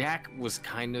 So Jack was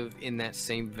kind of in that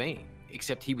same vein,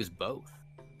 except he was both.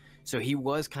 So he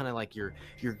was kind of like your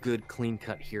good clean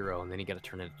cut hero, and then you got to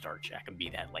turn into Dark Jack and be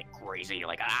that like crazy,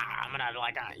 like I'm gonna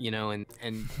like you know, and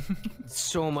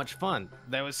so much fun.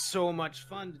 That was so much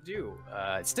fun to do.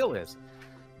 It still is,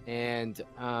 and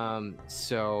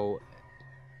so.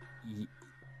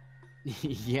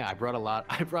 Yeah, I brought a lot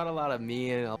of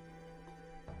me and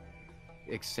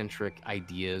eccentric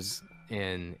ideas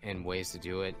and ways to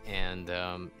do it, and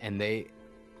they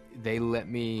let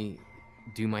me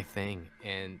do my thing,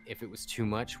 and if it was too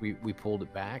much, we pulled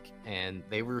it back, and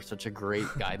they were such a great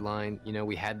guideline. You know,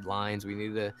 we had lines we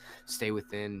needed to stay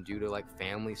within due to like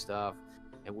family stuff,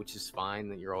 and which is fine,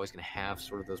 that you're always going to have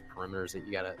sort of those perimeters that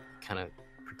you got to kind of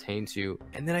pertain to.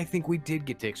 And then I think we did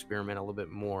get to experiment a little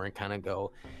bit more and kind of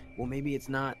go, well, maybe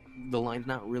the line's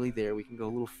not really there, we can go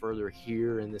a little further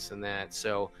here and this and that.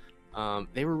 So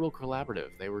they were real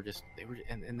collaborative. They were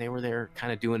there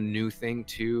kind of doing a new thing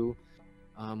too,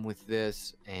 with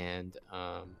this, and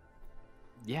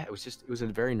yeah, it was a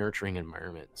very nurturing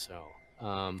environment. So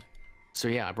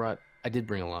yeah, I did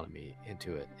bring a lot of me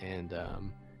into it, and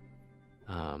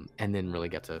then really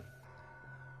got to,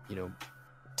 you know,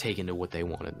 take into what they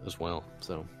wanted as well.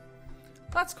 So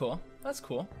that's cool.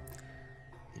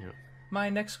 Yeah. My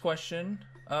next question,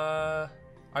 are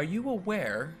you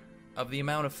aware of the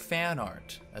amount of fan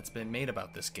art that's been made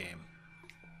about this game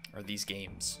or these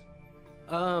games?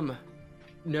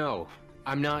 No,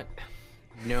 I'm not.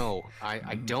 No,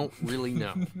 I don't really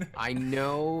know. I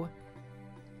know.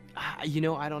 You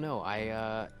know, I don't know.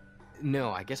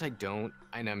 No, I guess I don't.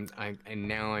 And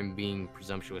now I'm being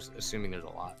presumptuous, assuming there's a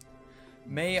lot.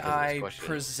 May I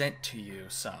present to you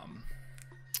some?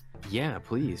 Yeah,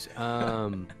 please.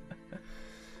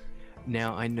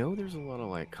 Now I know there's a lot of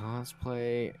like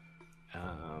cosplay,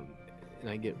 and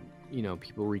I get, you know,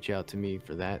 people reach out to me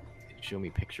for that, show me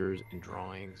pictures and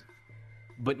drawings.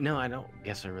 But no, I don't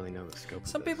guess I really know the scope.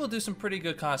 Some people do some pretty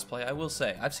good cosplay, I will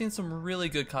say. I've seen some really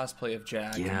good cosplay of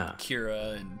Jak'D and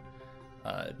Kira and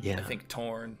I think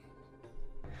Torn.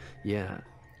 Yeah.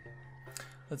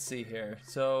 Let's see here.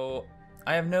 So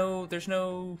I don't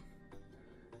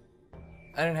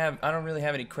really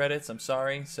have any credits, I'm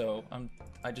sorry. So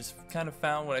I just kind of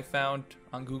found what I found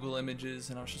on Google Images,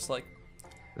 and I was just like,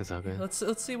 that's okay.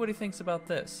 Let's see what he thinks about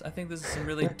this. I think this is some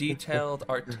really detailed,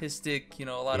 artistic, you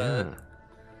know, a lot of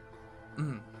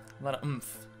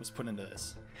oomph was put into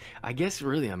this. I guess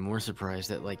really I'm more surprised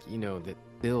that, like, you know, that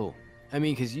Bill, I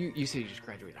mean, because you said you just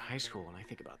graduated high school, and I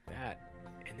think about that,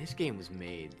 and this game was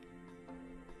made,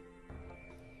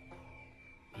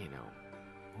 you know,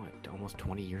 what, almost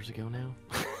 20 years ago now?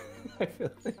 I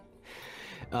feel like.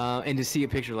 And to see a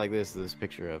picture like this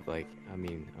picture of, like, I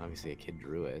mean, obviously a kid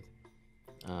drew it.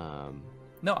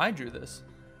 No, I drew this.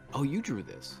 Oh, you drew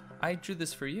this? I drew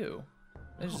this for you.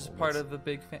 It's just part of the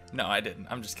big fan. No, I didn't.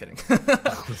 I'm just kidding.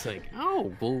 I was like,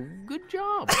 oh, well, good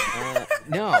job.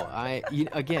 No,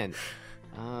 again,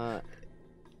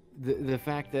 the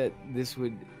fact that this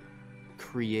would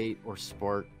create or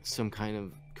spark some kind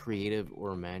of creative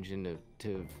or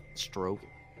imaginative stroke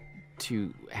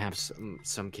to have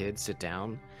some kids sit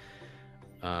down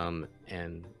and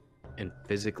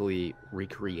physically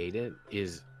recreate it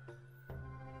is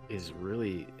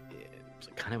really, it's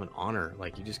kind of an honor.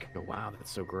 Like, you just go, wow, that's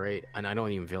so great. And I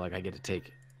don't even feel like I get to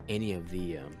take any of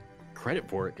the credit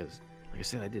for it, because like I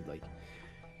said, I did, like,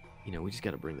 you know, we just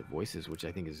got to bring the voices, which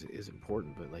I think is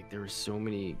important. But like, there are so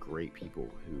many great people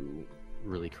who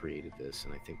really created this,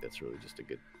 and I think that's really just a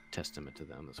good testament to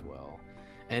them as well.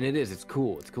 And it's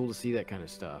cool to see that kind of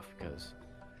stuff, because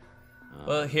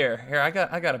well, here I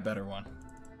got a better one.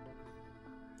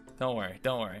 Don't worry,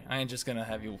 I ain't just gonna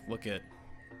have you look at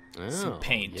some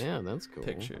paint. Yeah, that's cool.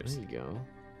 Pictures. There you go.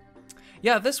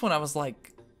 Yeah, this one I was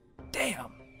like,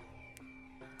 damn,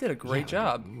 did a great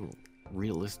job. Like,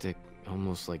 realistic,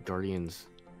 almost like Guardians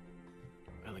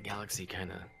of the Galaxy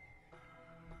kind of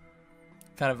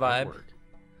vibe. Artwork.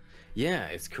 Yeah,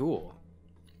 it's cool.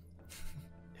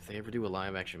 If they ever do a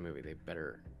live action movie, they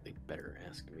better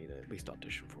ask me to at least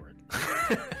audition for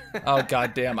it. Oh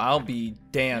goddamn! I'll be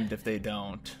damned if they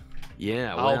don't.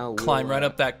 Yeah, I'll climb right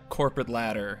up that corporate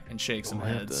ladder and shake some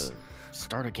heads.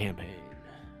 Start a campaign.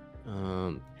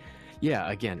 Yeah,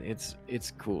 again,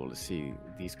 it's cool to see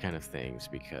these kind of things,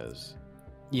 because,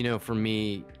 you know, for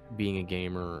me, being a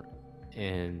gamer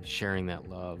and sharing that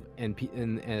love, and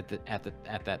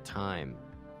at that time,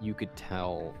 you could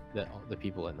tell that the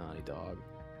people at Naughty Dog,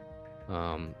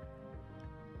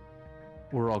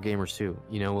 we're all gamers too.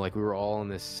 You know, like, we were all in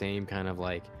this same kind of,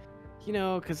 like, you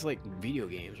know, because, like, video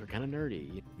games are kind of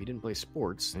nerdy. If you didn't play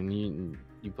sports and you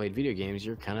played video games,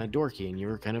 you're kind of dorky and you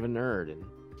were kind of a nerd, and,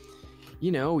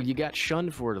 you know, you got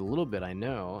shunned for it a little bit. I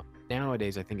know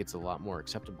nowadays I think it's a lot more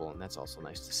acceptable, and that's also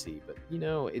nice to see. But, you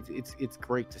know, it's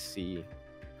great to see,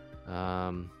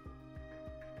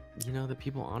 you know, that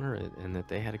people honor it and that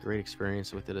they had a great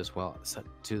experience with it as well,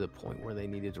 to the point where they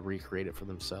needed to recreate it for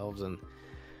themselves. And,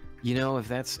 you know, if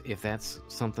that's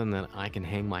something that I can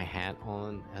hang my hat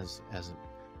on as I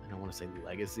don't want to say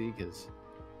legacy, because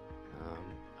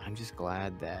I'm just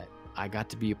glad that I got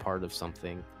to be a part of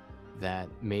something that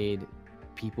made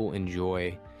people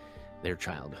enjoy their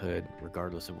childhood,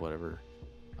 regardless of whatever,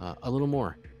 a little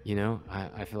more. You know,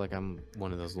 I feel like I'm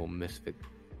one of those little misfit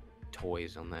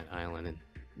toys on that island, and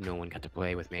no one got to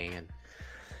play with me. And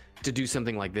to do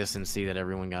something like this and see that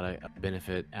everyone got a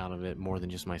benefit out of it more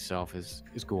than just myself is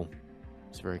cool.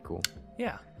 It's very cool.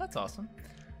 Yeah, that's awesome.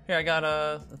 Here, I got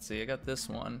let's see, I got this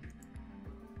one.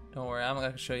 Don't worry, I'm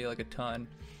gonna show you like a ton.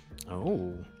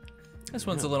 Oh, this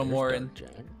one's a little more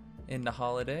in the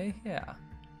holiday. Yeah,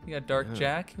 you got Dark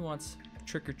Jack, who wants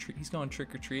trick or treat. He's going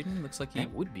trick or treating. Looks like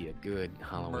that would be a good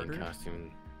Halloween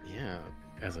costume. Yeah,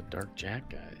 as a Dark Jack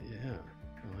guy. Yeah,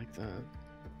 I like that.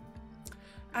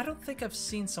 I don't think I've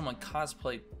seen someone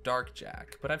cosplay Dark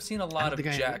Jack, but I've seen a lot of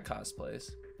Jack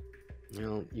cosplays.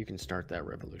 Well, you can start that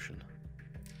revolution.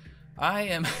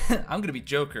 I'm gonna be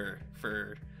Joker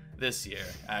for this year,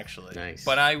 actually. Nice.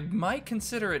 But I might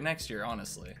consider it next year,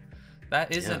 honestly.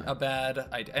 That isn't a bad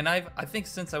idea. And I think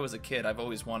since I was a kid, I've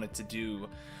always wanted to do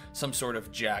some sort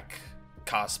of Jack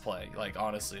cosplay. Like,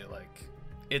 honestly, like,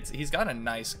 he's got a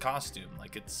nice costume.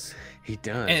 Like, he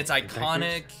does, and it's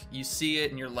iconic. You see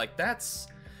it, and you're like, that's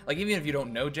like, even if you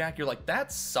don't know Jack, you're like,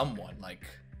 that's someone. Like,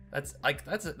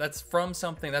 that's from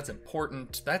something that's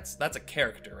important. That's a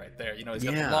character right there. You know, he's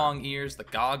got the long ears, the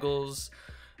goggles,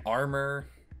 armor.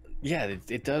 Yeah,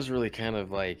 it does really kind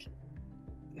of like,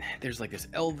 there's like this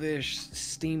elvish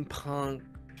steampunk,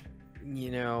 you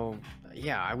know.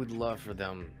 Yeah, I would love for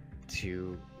them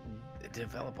to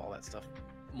develop all that stuff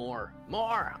more.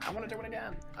 I want to do it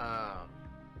again.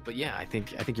 But yeah, I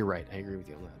think you're right. I agree with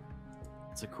you on that.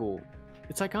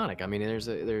 It's iconic. I mean, there's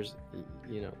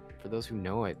you know, for those who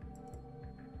know it,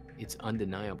 it's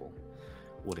undeniable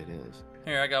what it is.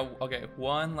 Here, I got, okay,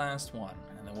 one last one,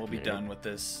 and then we'll be done with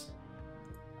this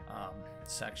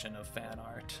section of fan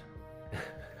art.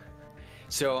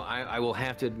 So I will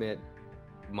have to admit,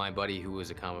 my buddy who was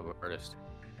a comic book artist,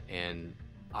 and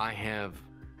I'm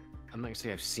not gonna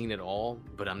say I've seen it all,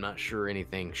 but I'm not sure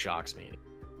anything shocks me.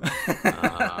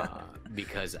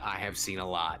 Because I have seen a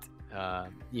lot.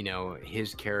 You know,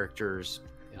 his characters,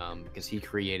 because he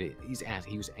created,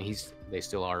 they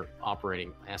still are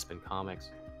operating Aspen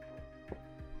Comics.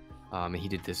 He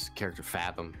did this character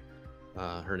Fathom.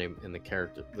 Her name in the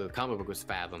comic book was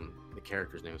Fathom. The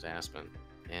character's name was Aspen,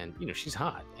 and you know, she's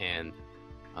hot. And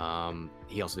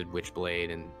he also did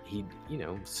Witchblade, and he, you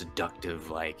know, seductive.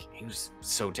 Like, he was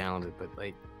so talented. But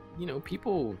like, you know,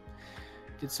 people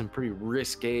did some pretty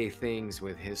risque things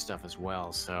with his stuff as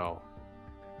well. So,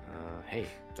 hey,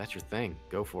 if that's your thing,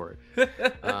 go for it.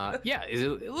 Yeah, is it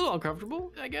a little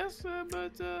uncomfortable, I guess,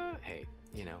 but hey,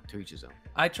 you know, to each his own.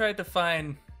 I tried to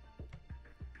find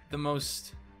the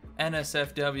most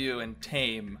NSFW and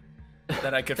tame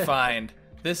that I could find.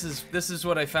 This is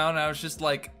what I found. I was just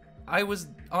like, I was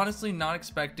honestly not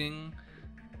expecting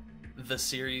the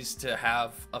series to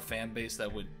have a fan base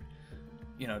that would,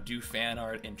 you know, do fan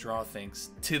art and draw things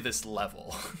to this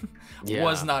level. Yeah.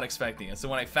 Was not expecting it. So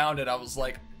when I found it, I was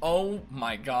like, oh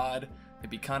my god, it'd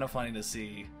be kind of funny to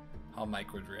see how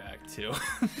Mike would react to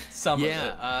some of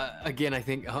it. Again, I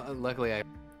think luckily I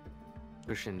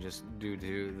pushing just due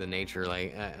to the nature.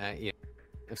 Like, you know,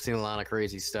 I've seen a lot of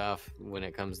crazy stuff when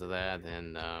it comes to that,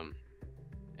 and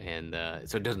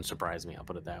so it doesn't surprise me. I'll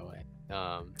put it that way.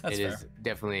 That's it fair. is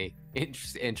definitely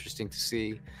interesting to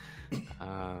see.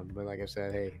 But like I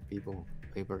said, hey, people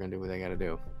are gonna do what they gotta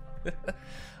do.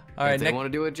 All right, if they want to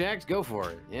do it, Jak'D, go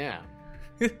for it. Yeah.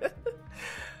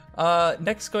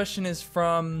 Next question is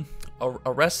from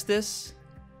Orestes.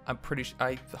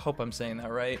 I hope I'm saying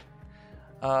that right.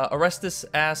 Orestes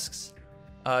asks,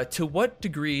 to what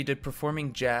degree did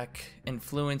performing Jack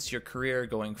influence your career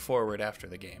going forward after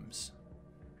the games?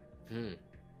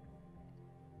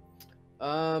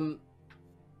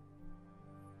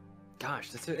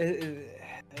 Gosh, that's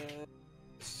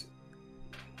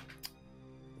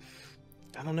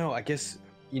I don't know. I guess,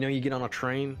 you know, you get on a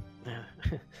train.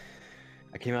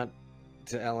 I came out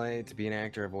to LA to be an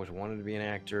actor. I've always wanted to be an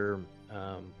actor.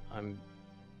 I'm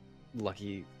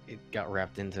lucky it got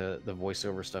wrapped into the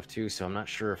voiceover stuff too, so I'm not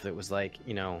sure if it was like,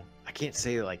 you know, I can't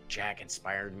say that like Jack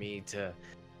inspired me to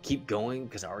keep going,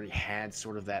 because I already had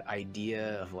sort of that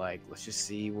idea of like, let's just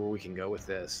see where we can go with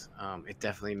this. It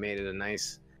definitely made it a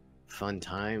nice, fun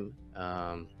time.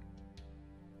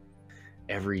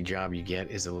 Every job you get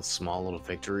is a small little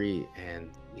victory,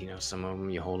 and you know, some of them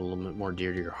you hold a little bit more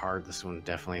dear to your heart. This one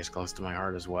definitely is close to my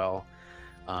heart as well.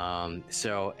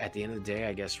 So at the end of the day,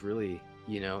 I guess really,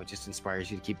 you know, it just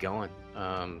inspires you to keep going.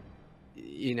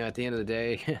 You know, at the end of the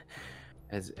day,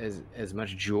 as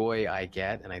much joy I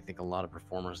get, and I think a lot of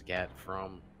performers get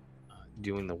from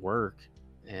doing the work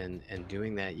and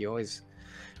doing that, you always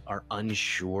are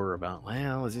unsure about,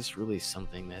 well, is this really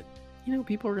something that, you know,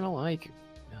 people are gonna like?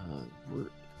 We're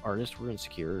artists, we're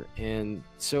insecure, and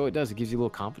so it gives you a little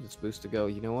confidence boost to go,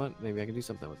 you know what, maybe I can do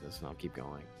something with this, and I'll keep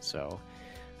going. So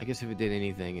I guess if it did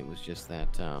anything, it was just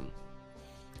that,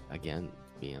 again,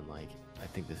 being like, I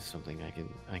think this is something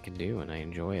I can do, and I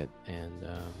enjoy it, and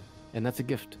that's a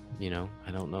gift, you know.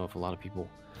 I don't know if a lot of people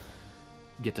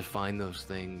get to find those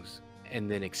things and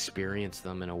then experience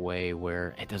them in a way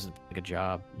where it doesn't feel like a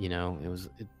job, you know. It was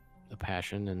a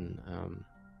passion, and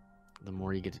the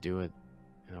more you get to do it,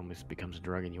 it almost becomes a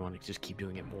drug, and you want to just keep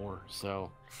doing it more.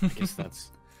 So I guess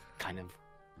that's kind of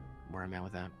where I'm at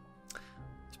with that.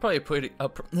 It's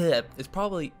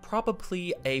probably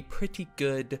probably a pretty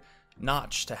good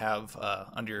notch to have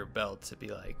under your belt, to be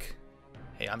like,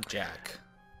 hey, I'm Jack.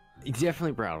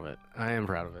 Definitely proud of it. I am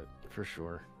proud of it for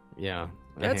sure. Yeah,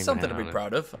 it's something to be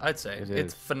proud of, I'd say.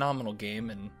 It's a phenomenal game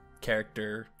and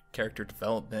character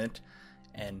development,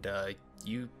 and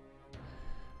you.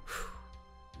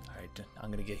 All right,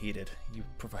 I'm gonna get heated. You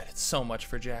provided so much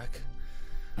for Jack.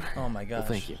 Oh my gosh.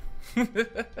 Well, thank you.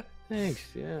 Thanks.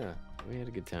 Yeah, we had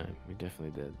a good time. We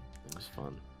definitely did. It was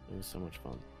fun. It was so much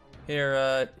fun.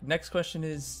 Here, next question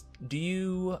is, do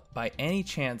you by any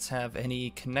chance have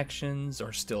any connections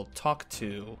or still talk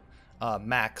to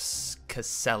Max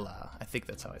Casella? I think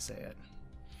that's how I say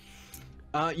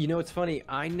it. You know, it's funny.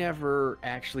 I never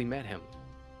actually met him.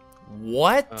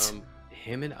 What?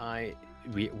 Him and I,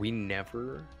 we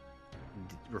never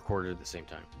recorded at the same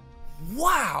time.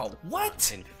 Wow.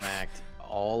 What? In fact,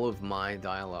 all of my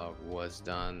dialogue was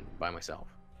done by myself.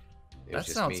 That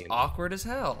sounds awkward as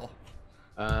hell.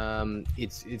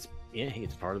 It's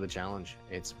part of the challenge.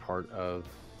 It's part of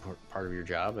your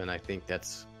job, and I think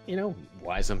that's, you know,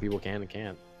 why some people can and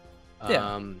can't.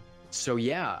 Yeah. So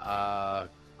yeah,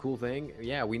 cool thing.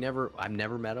 Yeah, I've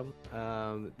never met him.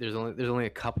 There's only a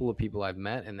couple of people I've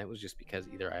met, and that was just because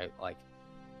either I like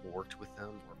worked with them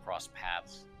or crossed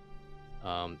paths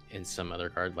in some other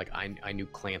card. Like I knew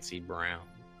Clancy Brown,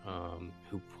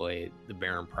 who played the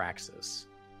Baron Praxis,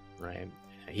 right?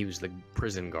 He was the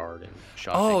prison guard and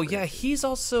shot. Oh yeah, he's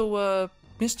also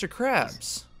Mr.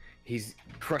 Krabs. He's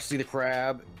Krusty the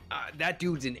Krab. That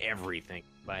dude's in everything,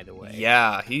 by the way.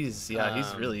 Yeah, he's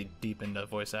really deep into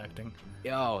voice acting.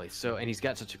 Oh, and he's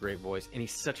got such a great voice, and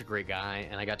he's such a great guy.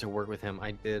 And I got to work with him.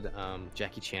 I did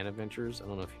Jackie Chan Adventures. I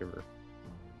don't know if you ever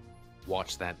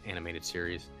watched that animated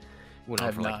series. It went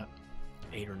on for like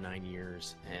 8 or 9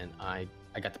 years, and I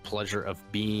got the pleasure of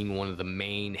being one of the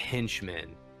main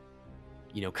henchmen.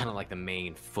 You know, kind of like the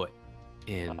main foot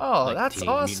in that's Teenage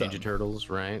awesome. Mutant Ninja Turtles,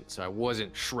 right? So I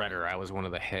wasn't Shredder. I was one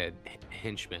of the head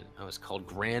henchmen. I was called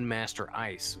Grandmaster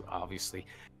Ice, obviously.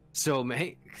 So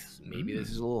maybe this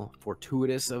is a little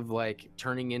fortuitous of like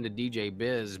turning into DJ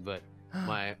Biz, but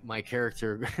my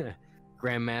character,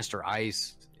 Grandmaster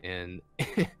Ice, in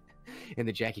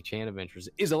the Jackie Chan Adventures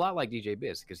is a lot like DJ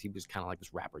Biz, because he was kind of like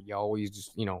this rapper. You always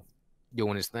just, you know,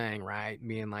 doing his thing, right?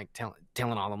 Being like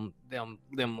telling all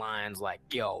them lines like,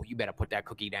 "Yo, you better put that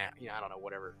cookie down." You know, I don't know,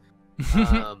 whatever.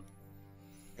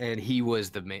 And he was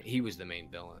the main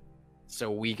villain.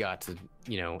 So we got to,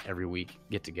 you know, every week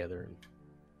get together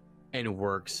and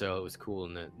work. So it was cool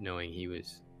knowing he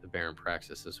was the Baron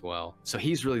Praxis as well. So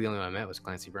he's really the only one I met was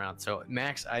Clancy Brown. So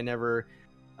Max, I never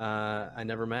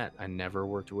met. I never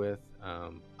worked with.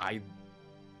 I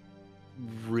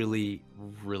really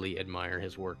admire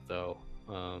his work though,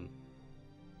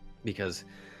 because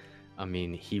I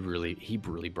mean he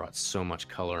really brought so much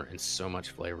color and so much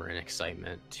flavor and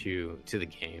excitement to the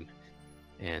game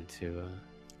and to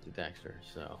Dexter.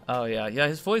 So yeah,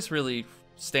 his voice really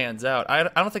stands out. I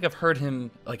don't think I've heard him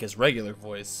like his regular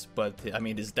voice, but I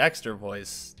mean his Dexter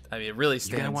voice, I mean it really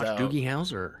stands out. You gotta watch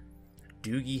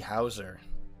Doogie Howser.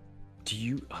 Do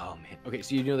you? Oh man. Okay,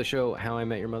 so you know the show How I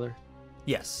Met Your Mother?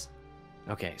 Yes.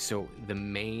 Okay, so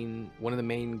one of the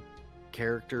main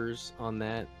characters on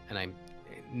that, and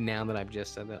now that I've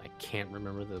just said that, I can't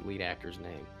remember the lead actor's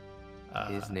name.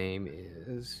 His name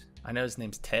is... I know his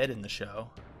name's Ted in the show.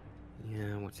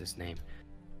 Yeah, what's his name?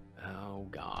 Oh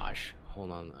gosh,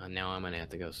 hold on. Now I'm gonna have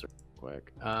to go search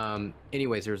quick.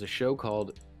 Anyways, there's a show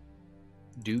called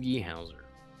Doogie Howser.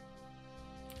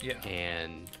 Yeah.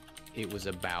 And it was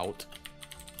about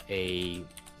a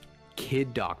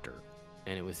kid doctor,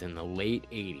 and it was in the late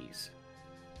 80s,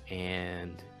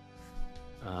 and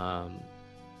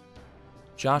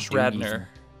Josh Radnor.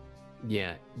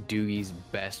 Yeah, Doogie's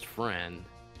best friend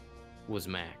was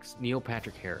Max. Neil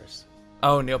Patrick Harris.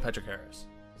 Oh, Neil Patrick Harris.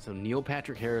 So Neil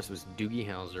Patrick Harris was Doogie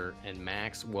Howser, and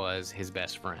Max was his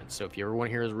best friend. So if you ever want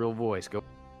to hear his real voice, go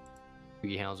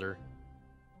Doogie Howser.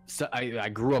 So I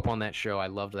grew up on that show. I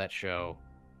loved that show.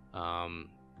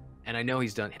 And I know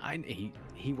he's done.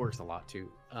 He works a lot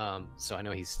too. So I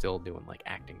know he's still doing like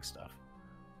acting stuff.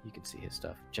 You can see his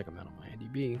stuff. Check him out on my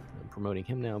IMDb. I'm promoting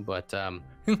him now, but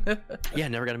yeah,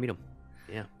 never got to meet him.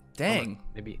 Yeah, dang.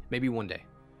 Maybe one day.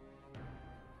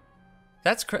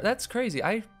 That's crazy.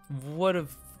 I would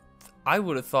have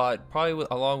thought, probably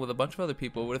along with a bunch of other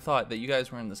people, would have thought that you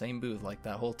guys were in the same booth like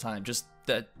that whole time. Just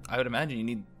that I would imagine you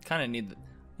need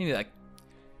that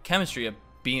chemistry of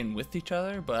being with each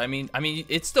other. But I mean,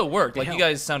 it still worked. Like you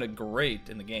guys sounded great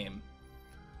in the game.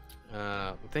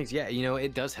 Thanks. Yeah, you know,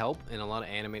 it does help in a lot of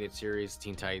animated series,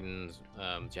 Teen Titans,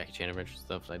 Jackie Chan Adventures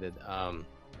stuff I did.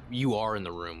 You are in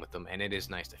the room with them, and it is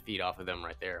nice to feed off of them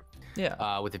right there.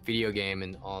 Yeah. With the video game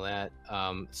and all that,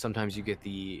 sometimes you get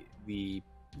the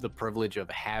privilege of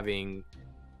having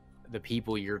the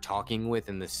people you're talking with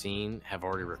in the scene have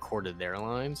already recorded their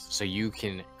lines, so you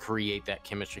can create that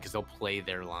chemistry because they'll play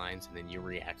their lines and then you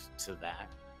react to that.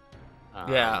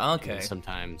 Yeah, And okay. then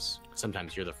sometimes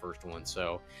you're the first one,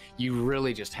 so you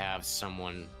really just have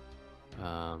someone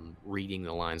reading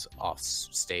the lines off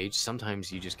stage.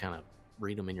 Sometimes you just kind of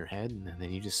read them in your head, and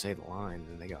then you just say the line,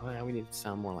 and they go, "Oh, yeah, we need to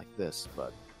sound more like this."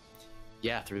 But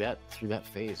yeah, through that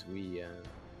phase, we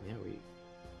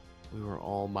were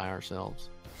all by ourselves.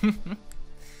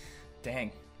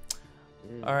 Dang.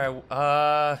 All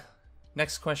right.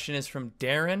 Next question is from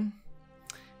Darren,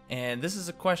 and this is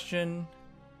a question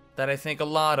that I think a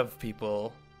lot of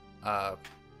people are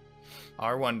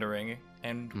wondering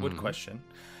and would question.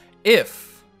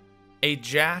 If a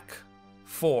Jak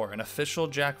 4, an official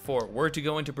Jak 4, were to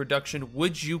go into production,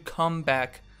 would you come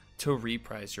back to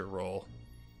reprise your role?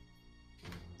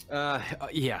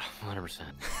 Yeah,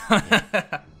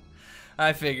 100%.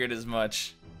 I figured as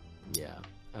much. Yeah.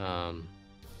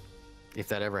 If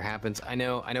that ever happens, I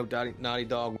know Naughty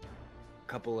Dog, a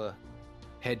couple of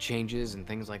head changes and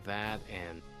things like that,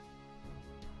 and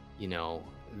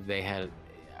they had.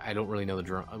 I don't really know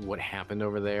what happened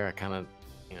over there. I kind of,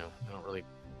 I don't really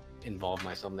involve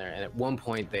myself in there. And at one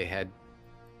point, they had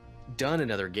done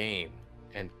another game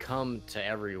and come to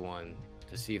everyone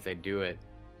to see if they'd do it.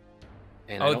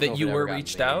 And oh, that you were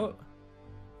reached out?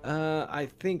 I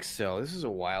think so. This is a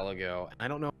while ago. I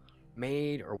don't know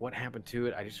made or what happened to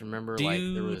it. I just remember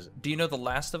there was. Do you know the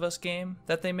Last of Us game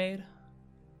that they made?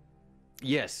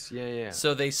 Yes. Yeah.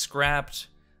 So they scrapped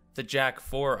the Jak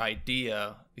 4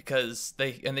 idea because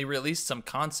they released some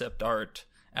concept art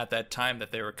at that time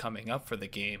that they were coming up for the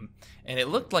game, and it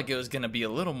looked like it was going to be a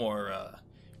little more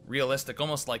realistic,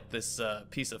 almost like this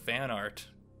piece of fan art,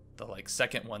 the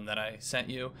second one that I sent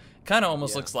you. Kind of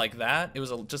almost looks like that. It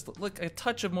was just a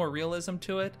touch of more realism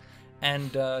to it,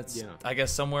 and I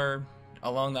guess somewhere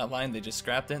along that line they just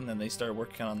scrapped it, and then they started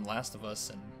working on The Last of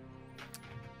Us, and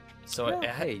so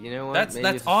hey, you know what?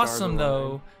 That's awesome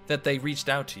though that they reached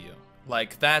out to you.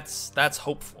 That's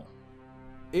hopeful.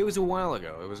 It was a while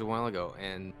ago,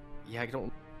 and yeah, I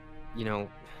don't,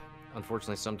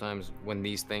 unfortunately, sometimes when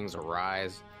these things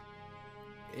arise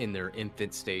in their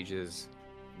infant stages,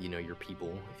 your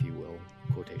people, if you will,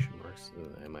 quotation marks,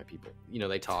 and my people,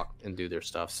 they talk and do their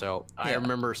stuff. So I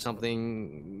remember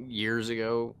something years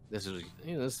ago. This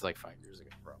is like 5 years ago,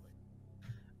 probably,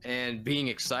 and being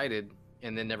excited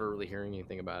and then never really hearing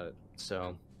anything about it.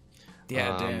 So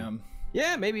yeah, damn.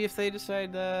 Yeah, maybe if they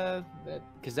decide that,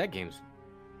 because that game's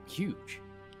huge,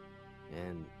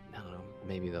 and I don't know,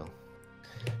 maybe they'll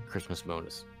Christmas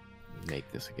bonus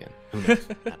make this again. Who knows?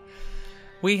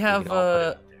 We have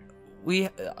a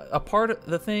part of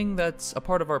the thing that's a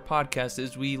part of our podcast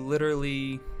is we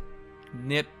literally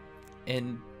nip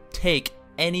and take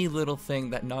any little thing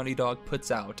that Naughty Dog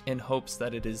puts out in hopes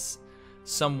that it is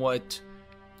somewhat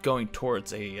going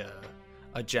towards a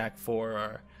Jak 4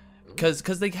 or.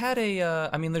 Because they had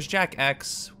there's Jak'D,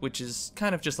 which is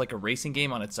kind of just like a racing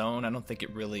game on its own. I don't think it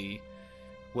really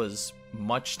was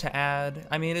much to add.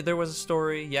 I mean, there was a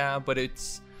story, yeah, but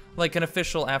it's like an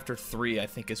official after 3, I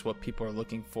think, is what people are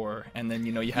looking for. And then,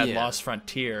 you had Lost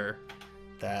Frontier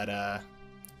that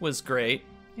was great.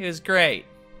 It was great,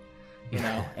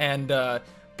 and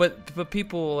but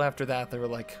people after that, they were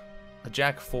like, a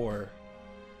Jak 4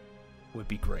 would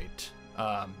be great.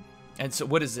 And so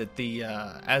what is it?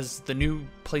 As the new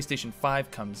PlayStation 5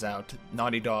 comes out,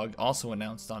 Naughty Dog also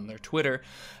announced on their Twitter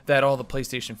that all the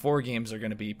PlayStation 4 games are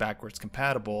going to be backwards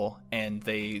compatible, and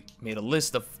they made a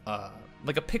list of,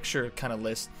 like a picture kind of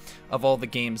list of all the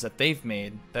games that they've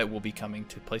made that will be coming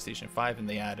to PlayStation 5, and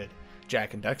they added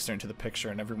Jak and Daxter into the picture,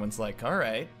 and everyone's like, all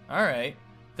right.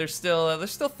 They're still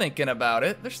thinking about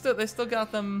it. They still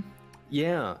got them.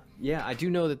 Yeah, I do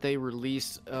know that they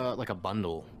released like a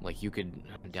bundle, like you could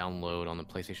download on the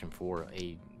PlayStation 4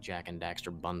 a Jak and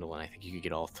Daxter bundle, and I think you could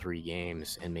get all 3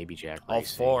 games and maybe Jak all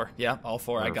Racing. 4, yeah, all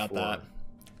 4. I got 4. That.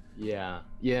 Yeah,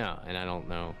 and I don't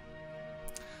know.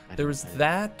 There was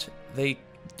that. They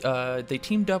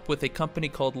teamed up with a company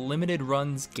called Limited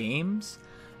Runs Games,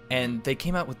 and they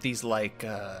came out with these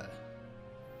how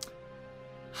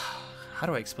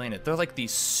do I explain it? They're like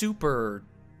these super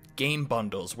game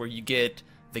bundles where you get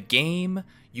the game,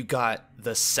 you got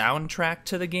the soundtrack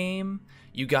to the game,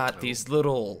 you got these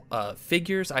little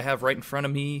figures I have right in front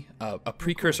of me, a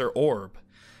precursor orb,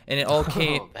 and it all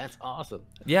came. That's awesome.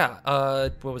 Yeah.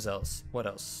 What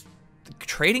else?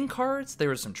 Trading cards. There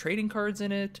were some trading cards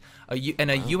in it,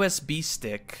 and a USB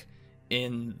stick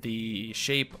in the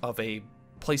shape of a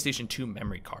PlayStation 2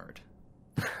 memory card.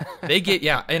 They get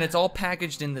and it's all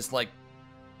packaged in this like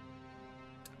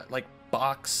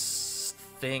box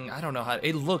thing. I don't know how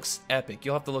it looks epic.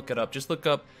 You'll have to look it up. Just look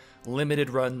up Limited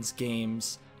Runs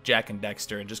Games Jak and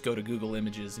Daxter and just go to Google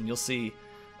Images and you'll see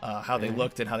how they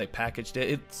looked and how they packaged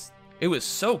it. It was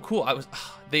so cool.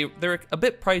 They're a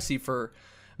bit pricey for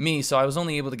me, so I was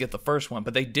only able to get the first one,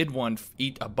 but they did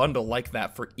a bundle like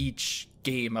that for each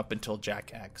game up until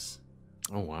Jak'D.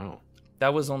 Oh wow,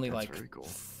 that was only that's like very cool.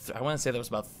 I want to say that was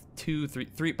about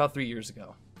 3 years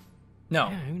ago. No,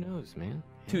 yeah, who knows, man?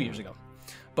 2 years ago.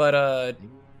 But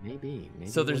maybe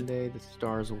so there's one day the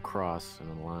stars will cross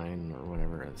and align, or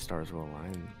whatever. The stars will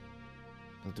align. And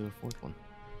they'll do a fourth one.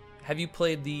 Have you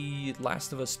played The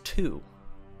Last of Us 2?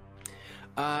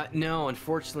 No,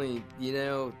 unfortunately,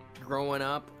 growing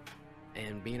up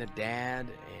and being a dad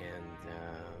and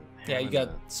yeah, you got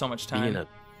so much time. Being an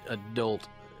adult,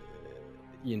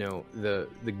 the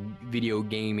video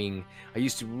gaming. I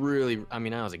used to really. I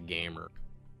mean, I was a gamer.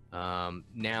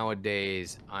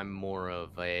 Nowadays, I'm more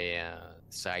of a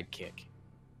sidekick.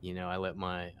 I let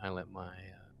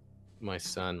my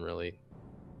son really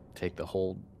take the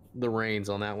reins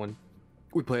on that one.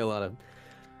 We play a lot of,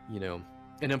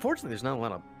 and unfortunately, there's not a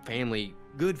lot of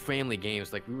good family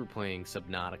games. Like we were playing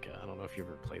Subnautica. I don't know if you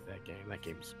ever played that game. That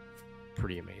game's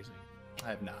pretty amazing. I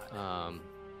have not.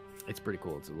 It's pretty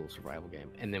cool. It's a little survival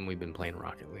game. And then we've been playing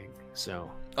Rocket League. So.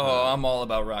 I'm all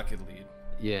about Rocket League.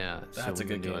 Yeah, that's a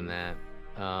good game. Doing that.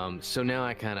 So now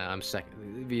I'm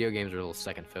second. Video games are a little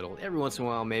second fiddle. Every once in a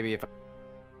while, maybe if I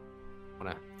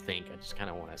want to think, I just kind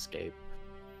of want to escape,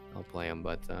 I'll play them.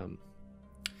 But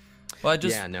well,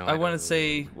 I want to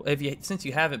say, since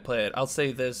you haven't played it, I'll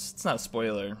say this. It's not a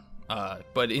spoiler,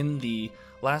 but in The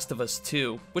Last of Us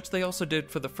 2, which they also did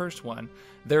for the first one,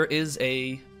 there is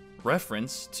a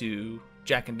reference to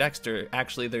Jak and Daxter.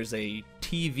 Actually, there's a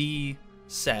TV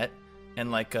set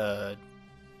and like a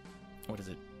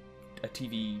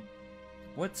TV.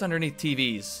 What's underneath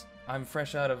TVs? I'm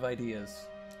fresh out of ideas.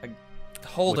 A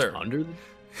holder. What's under the?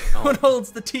 What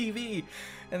holds the TV,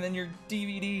 and then your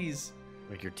DVDs.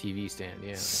 Like your TV stand,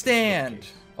 yeah. Stand.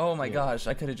 Oh my gosh,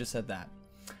 I could have just said that.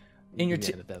 In your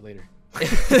edit that later.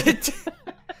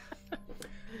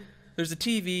 There's a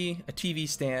TV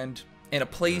stand, and a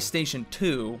PlayStation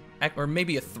 2, or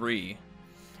maybe a 3,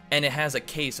 and it has a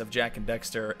case of Jak and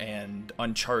Daxter and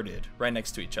Uncharted right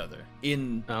next to each other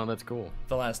in. Oh, that's cool.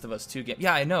 The Last of Us 2 game.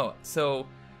 Yeah, I know. So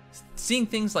seeing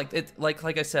things like it,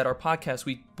 like I said, our podcast,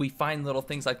 we find little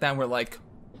things like that, and we're like,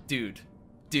 dude.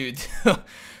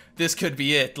 This could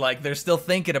be it. Like, they're still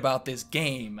thinking about this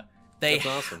game. They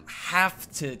awesome. Have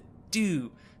to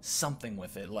do something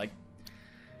with it. Like,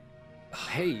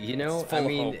 hey, I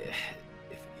mean,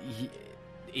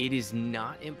 it is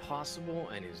not impossible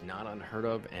and is not unheard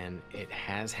of, and it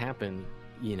has happened.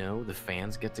 The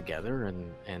fans get together,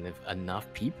 and if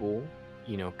enough people,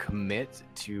 commit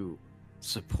to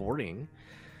supporting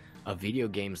a video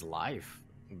game's life,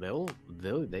 they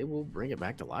will bring it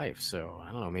back to life. So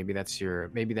I don't know, maybe that's your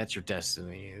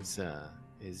destiny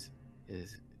is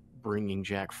bringing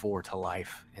Jak 4 to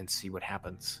life and see what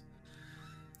happens.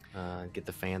 Get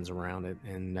the fans around it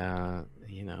and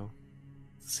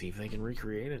see if they can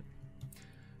recreate it.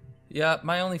 Yeah,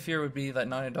 my only fear would be that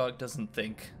Naughty Dog doesn't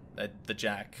think that the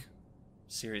Jak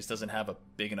series doesn't have a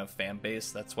big enough fan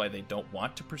base. That's why they don't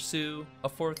want to pursue a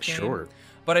fourth game. Sure.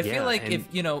 But I feel like if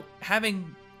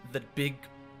having the big,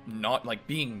 not like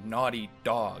being Naughty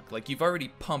Dog, like you've already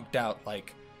pumped out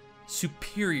like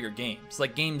superior games,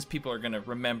 like games people are gonna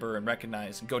remember and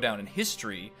recognize and go down in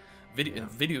history,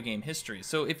 video game history.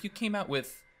 So if you came out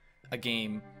with a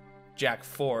game, Jak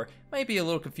 4, it might be a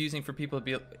little confusing for people to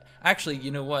be. Actually,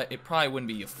 you know what? It probably wouldn't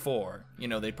be a 4.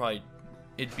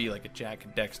 It'd be like a Jak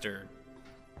and Daxter,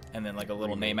 and then like a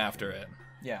little name after it.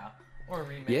 Yeah. Or a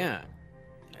remake. Yeah.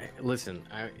 Listen,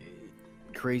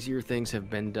 crazier things have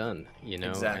been done.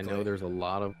 Exactly. I know there's a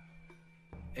lot of,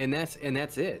 and that's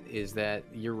it. Is that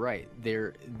you're right?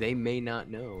 They may not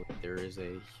know there is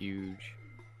a huge,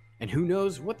 and who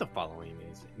knows what the following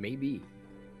is? Maybe,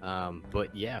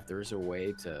 but yeah, if there's a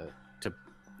way to,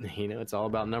 it's all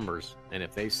about numbers. And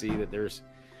if they see that there's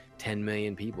 10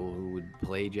 million people who would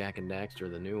play Jak and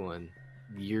Daxter, the new one,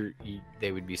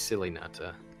 they would be silly not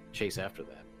to chase after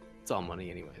that. It's all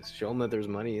money anyways. Show them that there's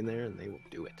money in there and they will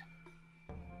do it.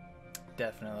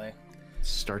 Definitely.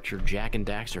 Start your Jak and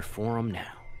Daxter forum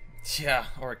now. Yeah,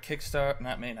 or a Kickstarter.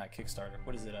 Not Kickstarter.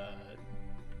 What is it?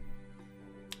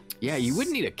 Yeah, you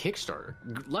wouldn't need a Kickstarter.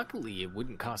 Luckily, it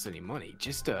wouldn't cost any money.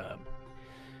 Just a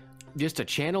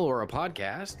channel or a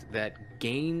podcast that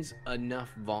gains enough,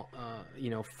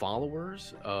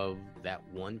 followers of that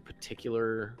one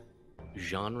particular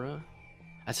genre.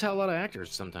 That's how a lot of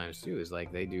actors sometimes do. Is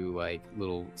like they do like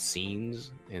little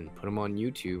scenes and put them on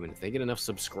YouTube, and if they get enough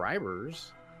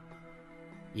subscribers,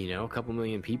 a couple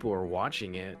million people are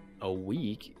watching it a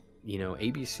week. you know,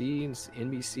 ABC and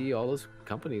NBC, all those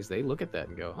companies, they look at that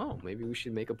and go, oh, maybe we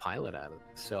should make a pilot out of it.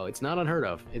 So it's not unheard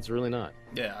of. It's really not.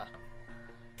 Yeah.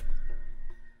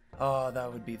 Oh,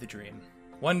 that would be the dream.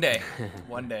 One day.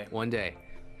 One day. One day.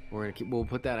 We'll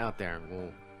put that out there and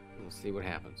we'll see what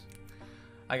happens.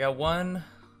 I got one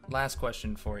last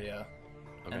question for you. Okay.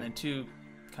 And then two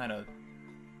kind of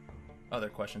other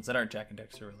questions that aren't Jack and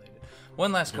Dexter related.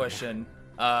 One last question.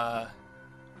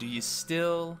 Do you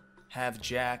still have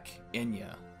Jack in ya?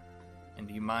 And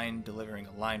do you mind delivering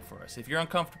a line for us? If you're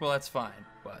uncomfortable, that's fine,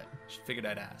 but just figured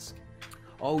I'd ask.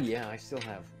 Oh yeah, I still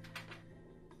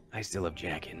have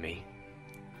Jack in me.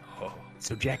 Oh.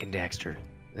 So Jack and Dexter,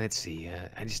 let's see,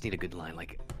 I just need a good line,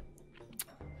 like,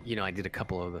 you know, I did a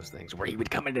couple of those things where he would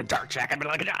come into Dark Jack and be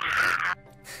like, ah!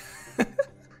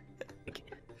 Like,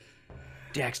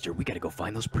 Dexter, we gotta go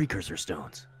find those precursor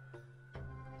stones.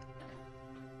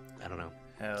 I don't know.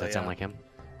 Hell Does that yeah. sound like him?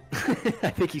 I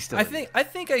think he's still. I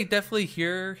think I definitely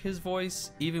hear his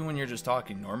voice even when you're just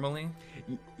talking normally.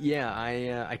 Yeah,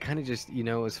 I kind of just, you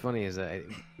know, what's funny is it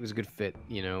was a good fit,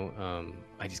 you know.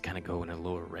 I just kind of go in a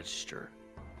lower register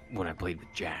when I played with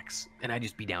Jax, and I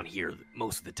just be down here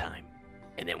most of the time,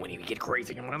 and then when he would get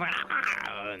crazy, I'm like,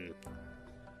 ah! And...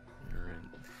 All right.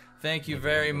 Thank you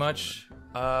very much,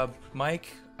 Mike.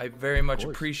 I very much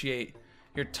appreciate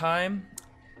your time.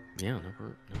 Yeah, no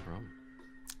problem.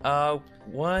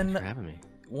 Thanks for having me.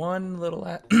 One little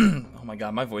oh my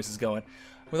god, my voice is going.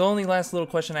 Well, the only last little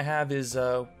question I have is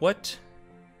what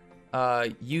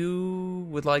you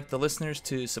would like the listeners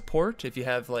to support, if you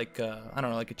have like I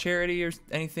don't know, like a charity or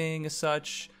anything as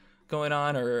such going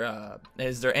on, or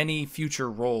is there any future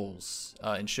roles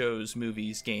in shows,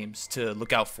 movies, games to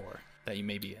look out for that you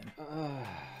may be in,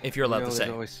 if you're allowed to say?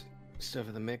 There's always stuff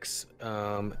in the mix.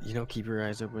 You know, keep your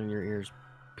eyes open, your ears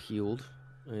peeled.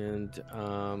 And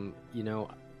you know,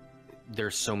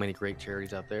 there's so many great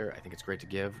charities out there. I think it's great to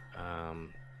give.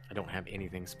 I don't have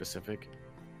anything specific,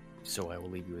 so I will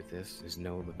leave you with this: is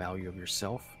know the value of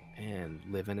yourself and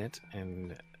live in it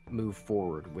and move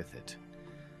forward with it.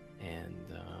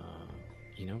 And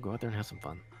you know, go out there and have some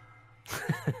fun.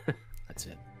 That's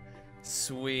it.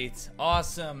 Sweet.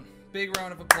 Awesome. Big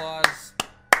round of applause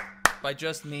by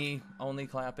just me only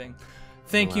clapping.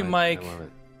 Thank you, Mike. I love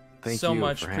it. Thank so you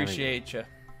much. for having me. Appreciate you.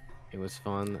 It was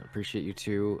fun. Appreciate you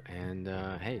too. And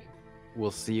hey,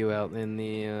 we'll see you out in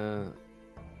the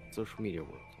social media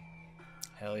world.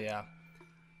 Hell yeah.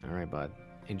 All right, bud.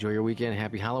 Enjoy your weekend.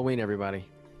 Happy Halloween, everybody.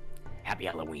 Happy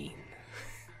Halloween.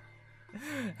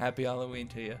 Happy Halloween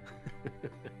to you.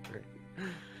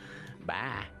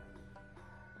 Bye.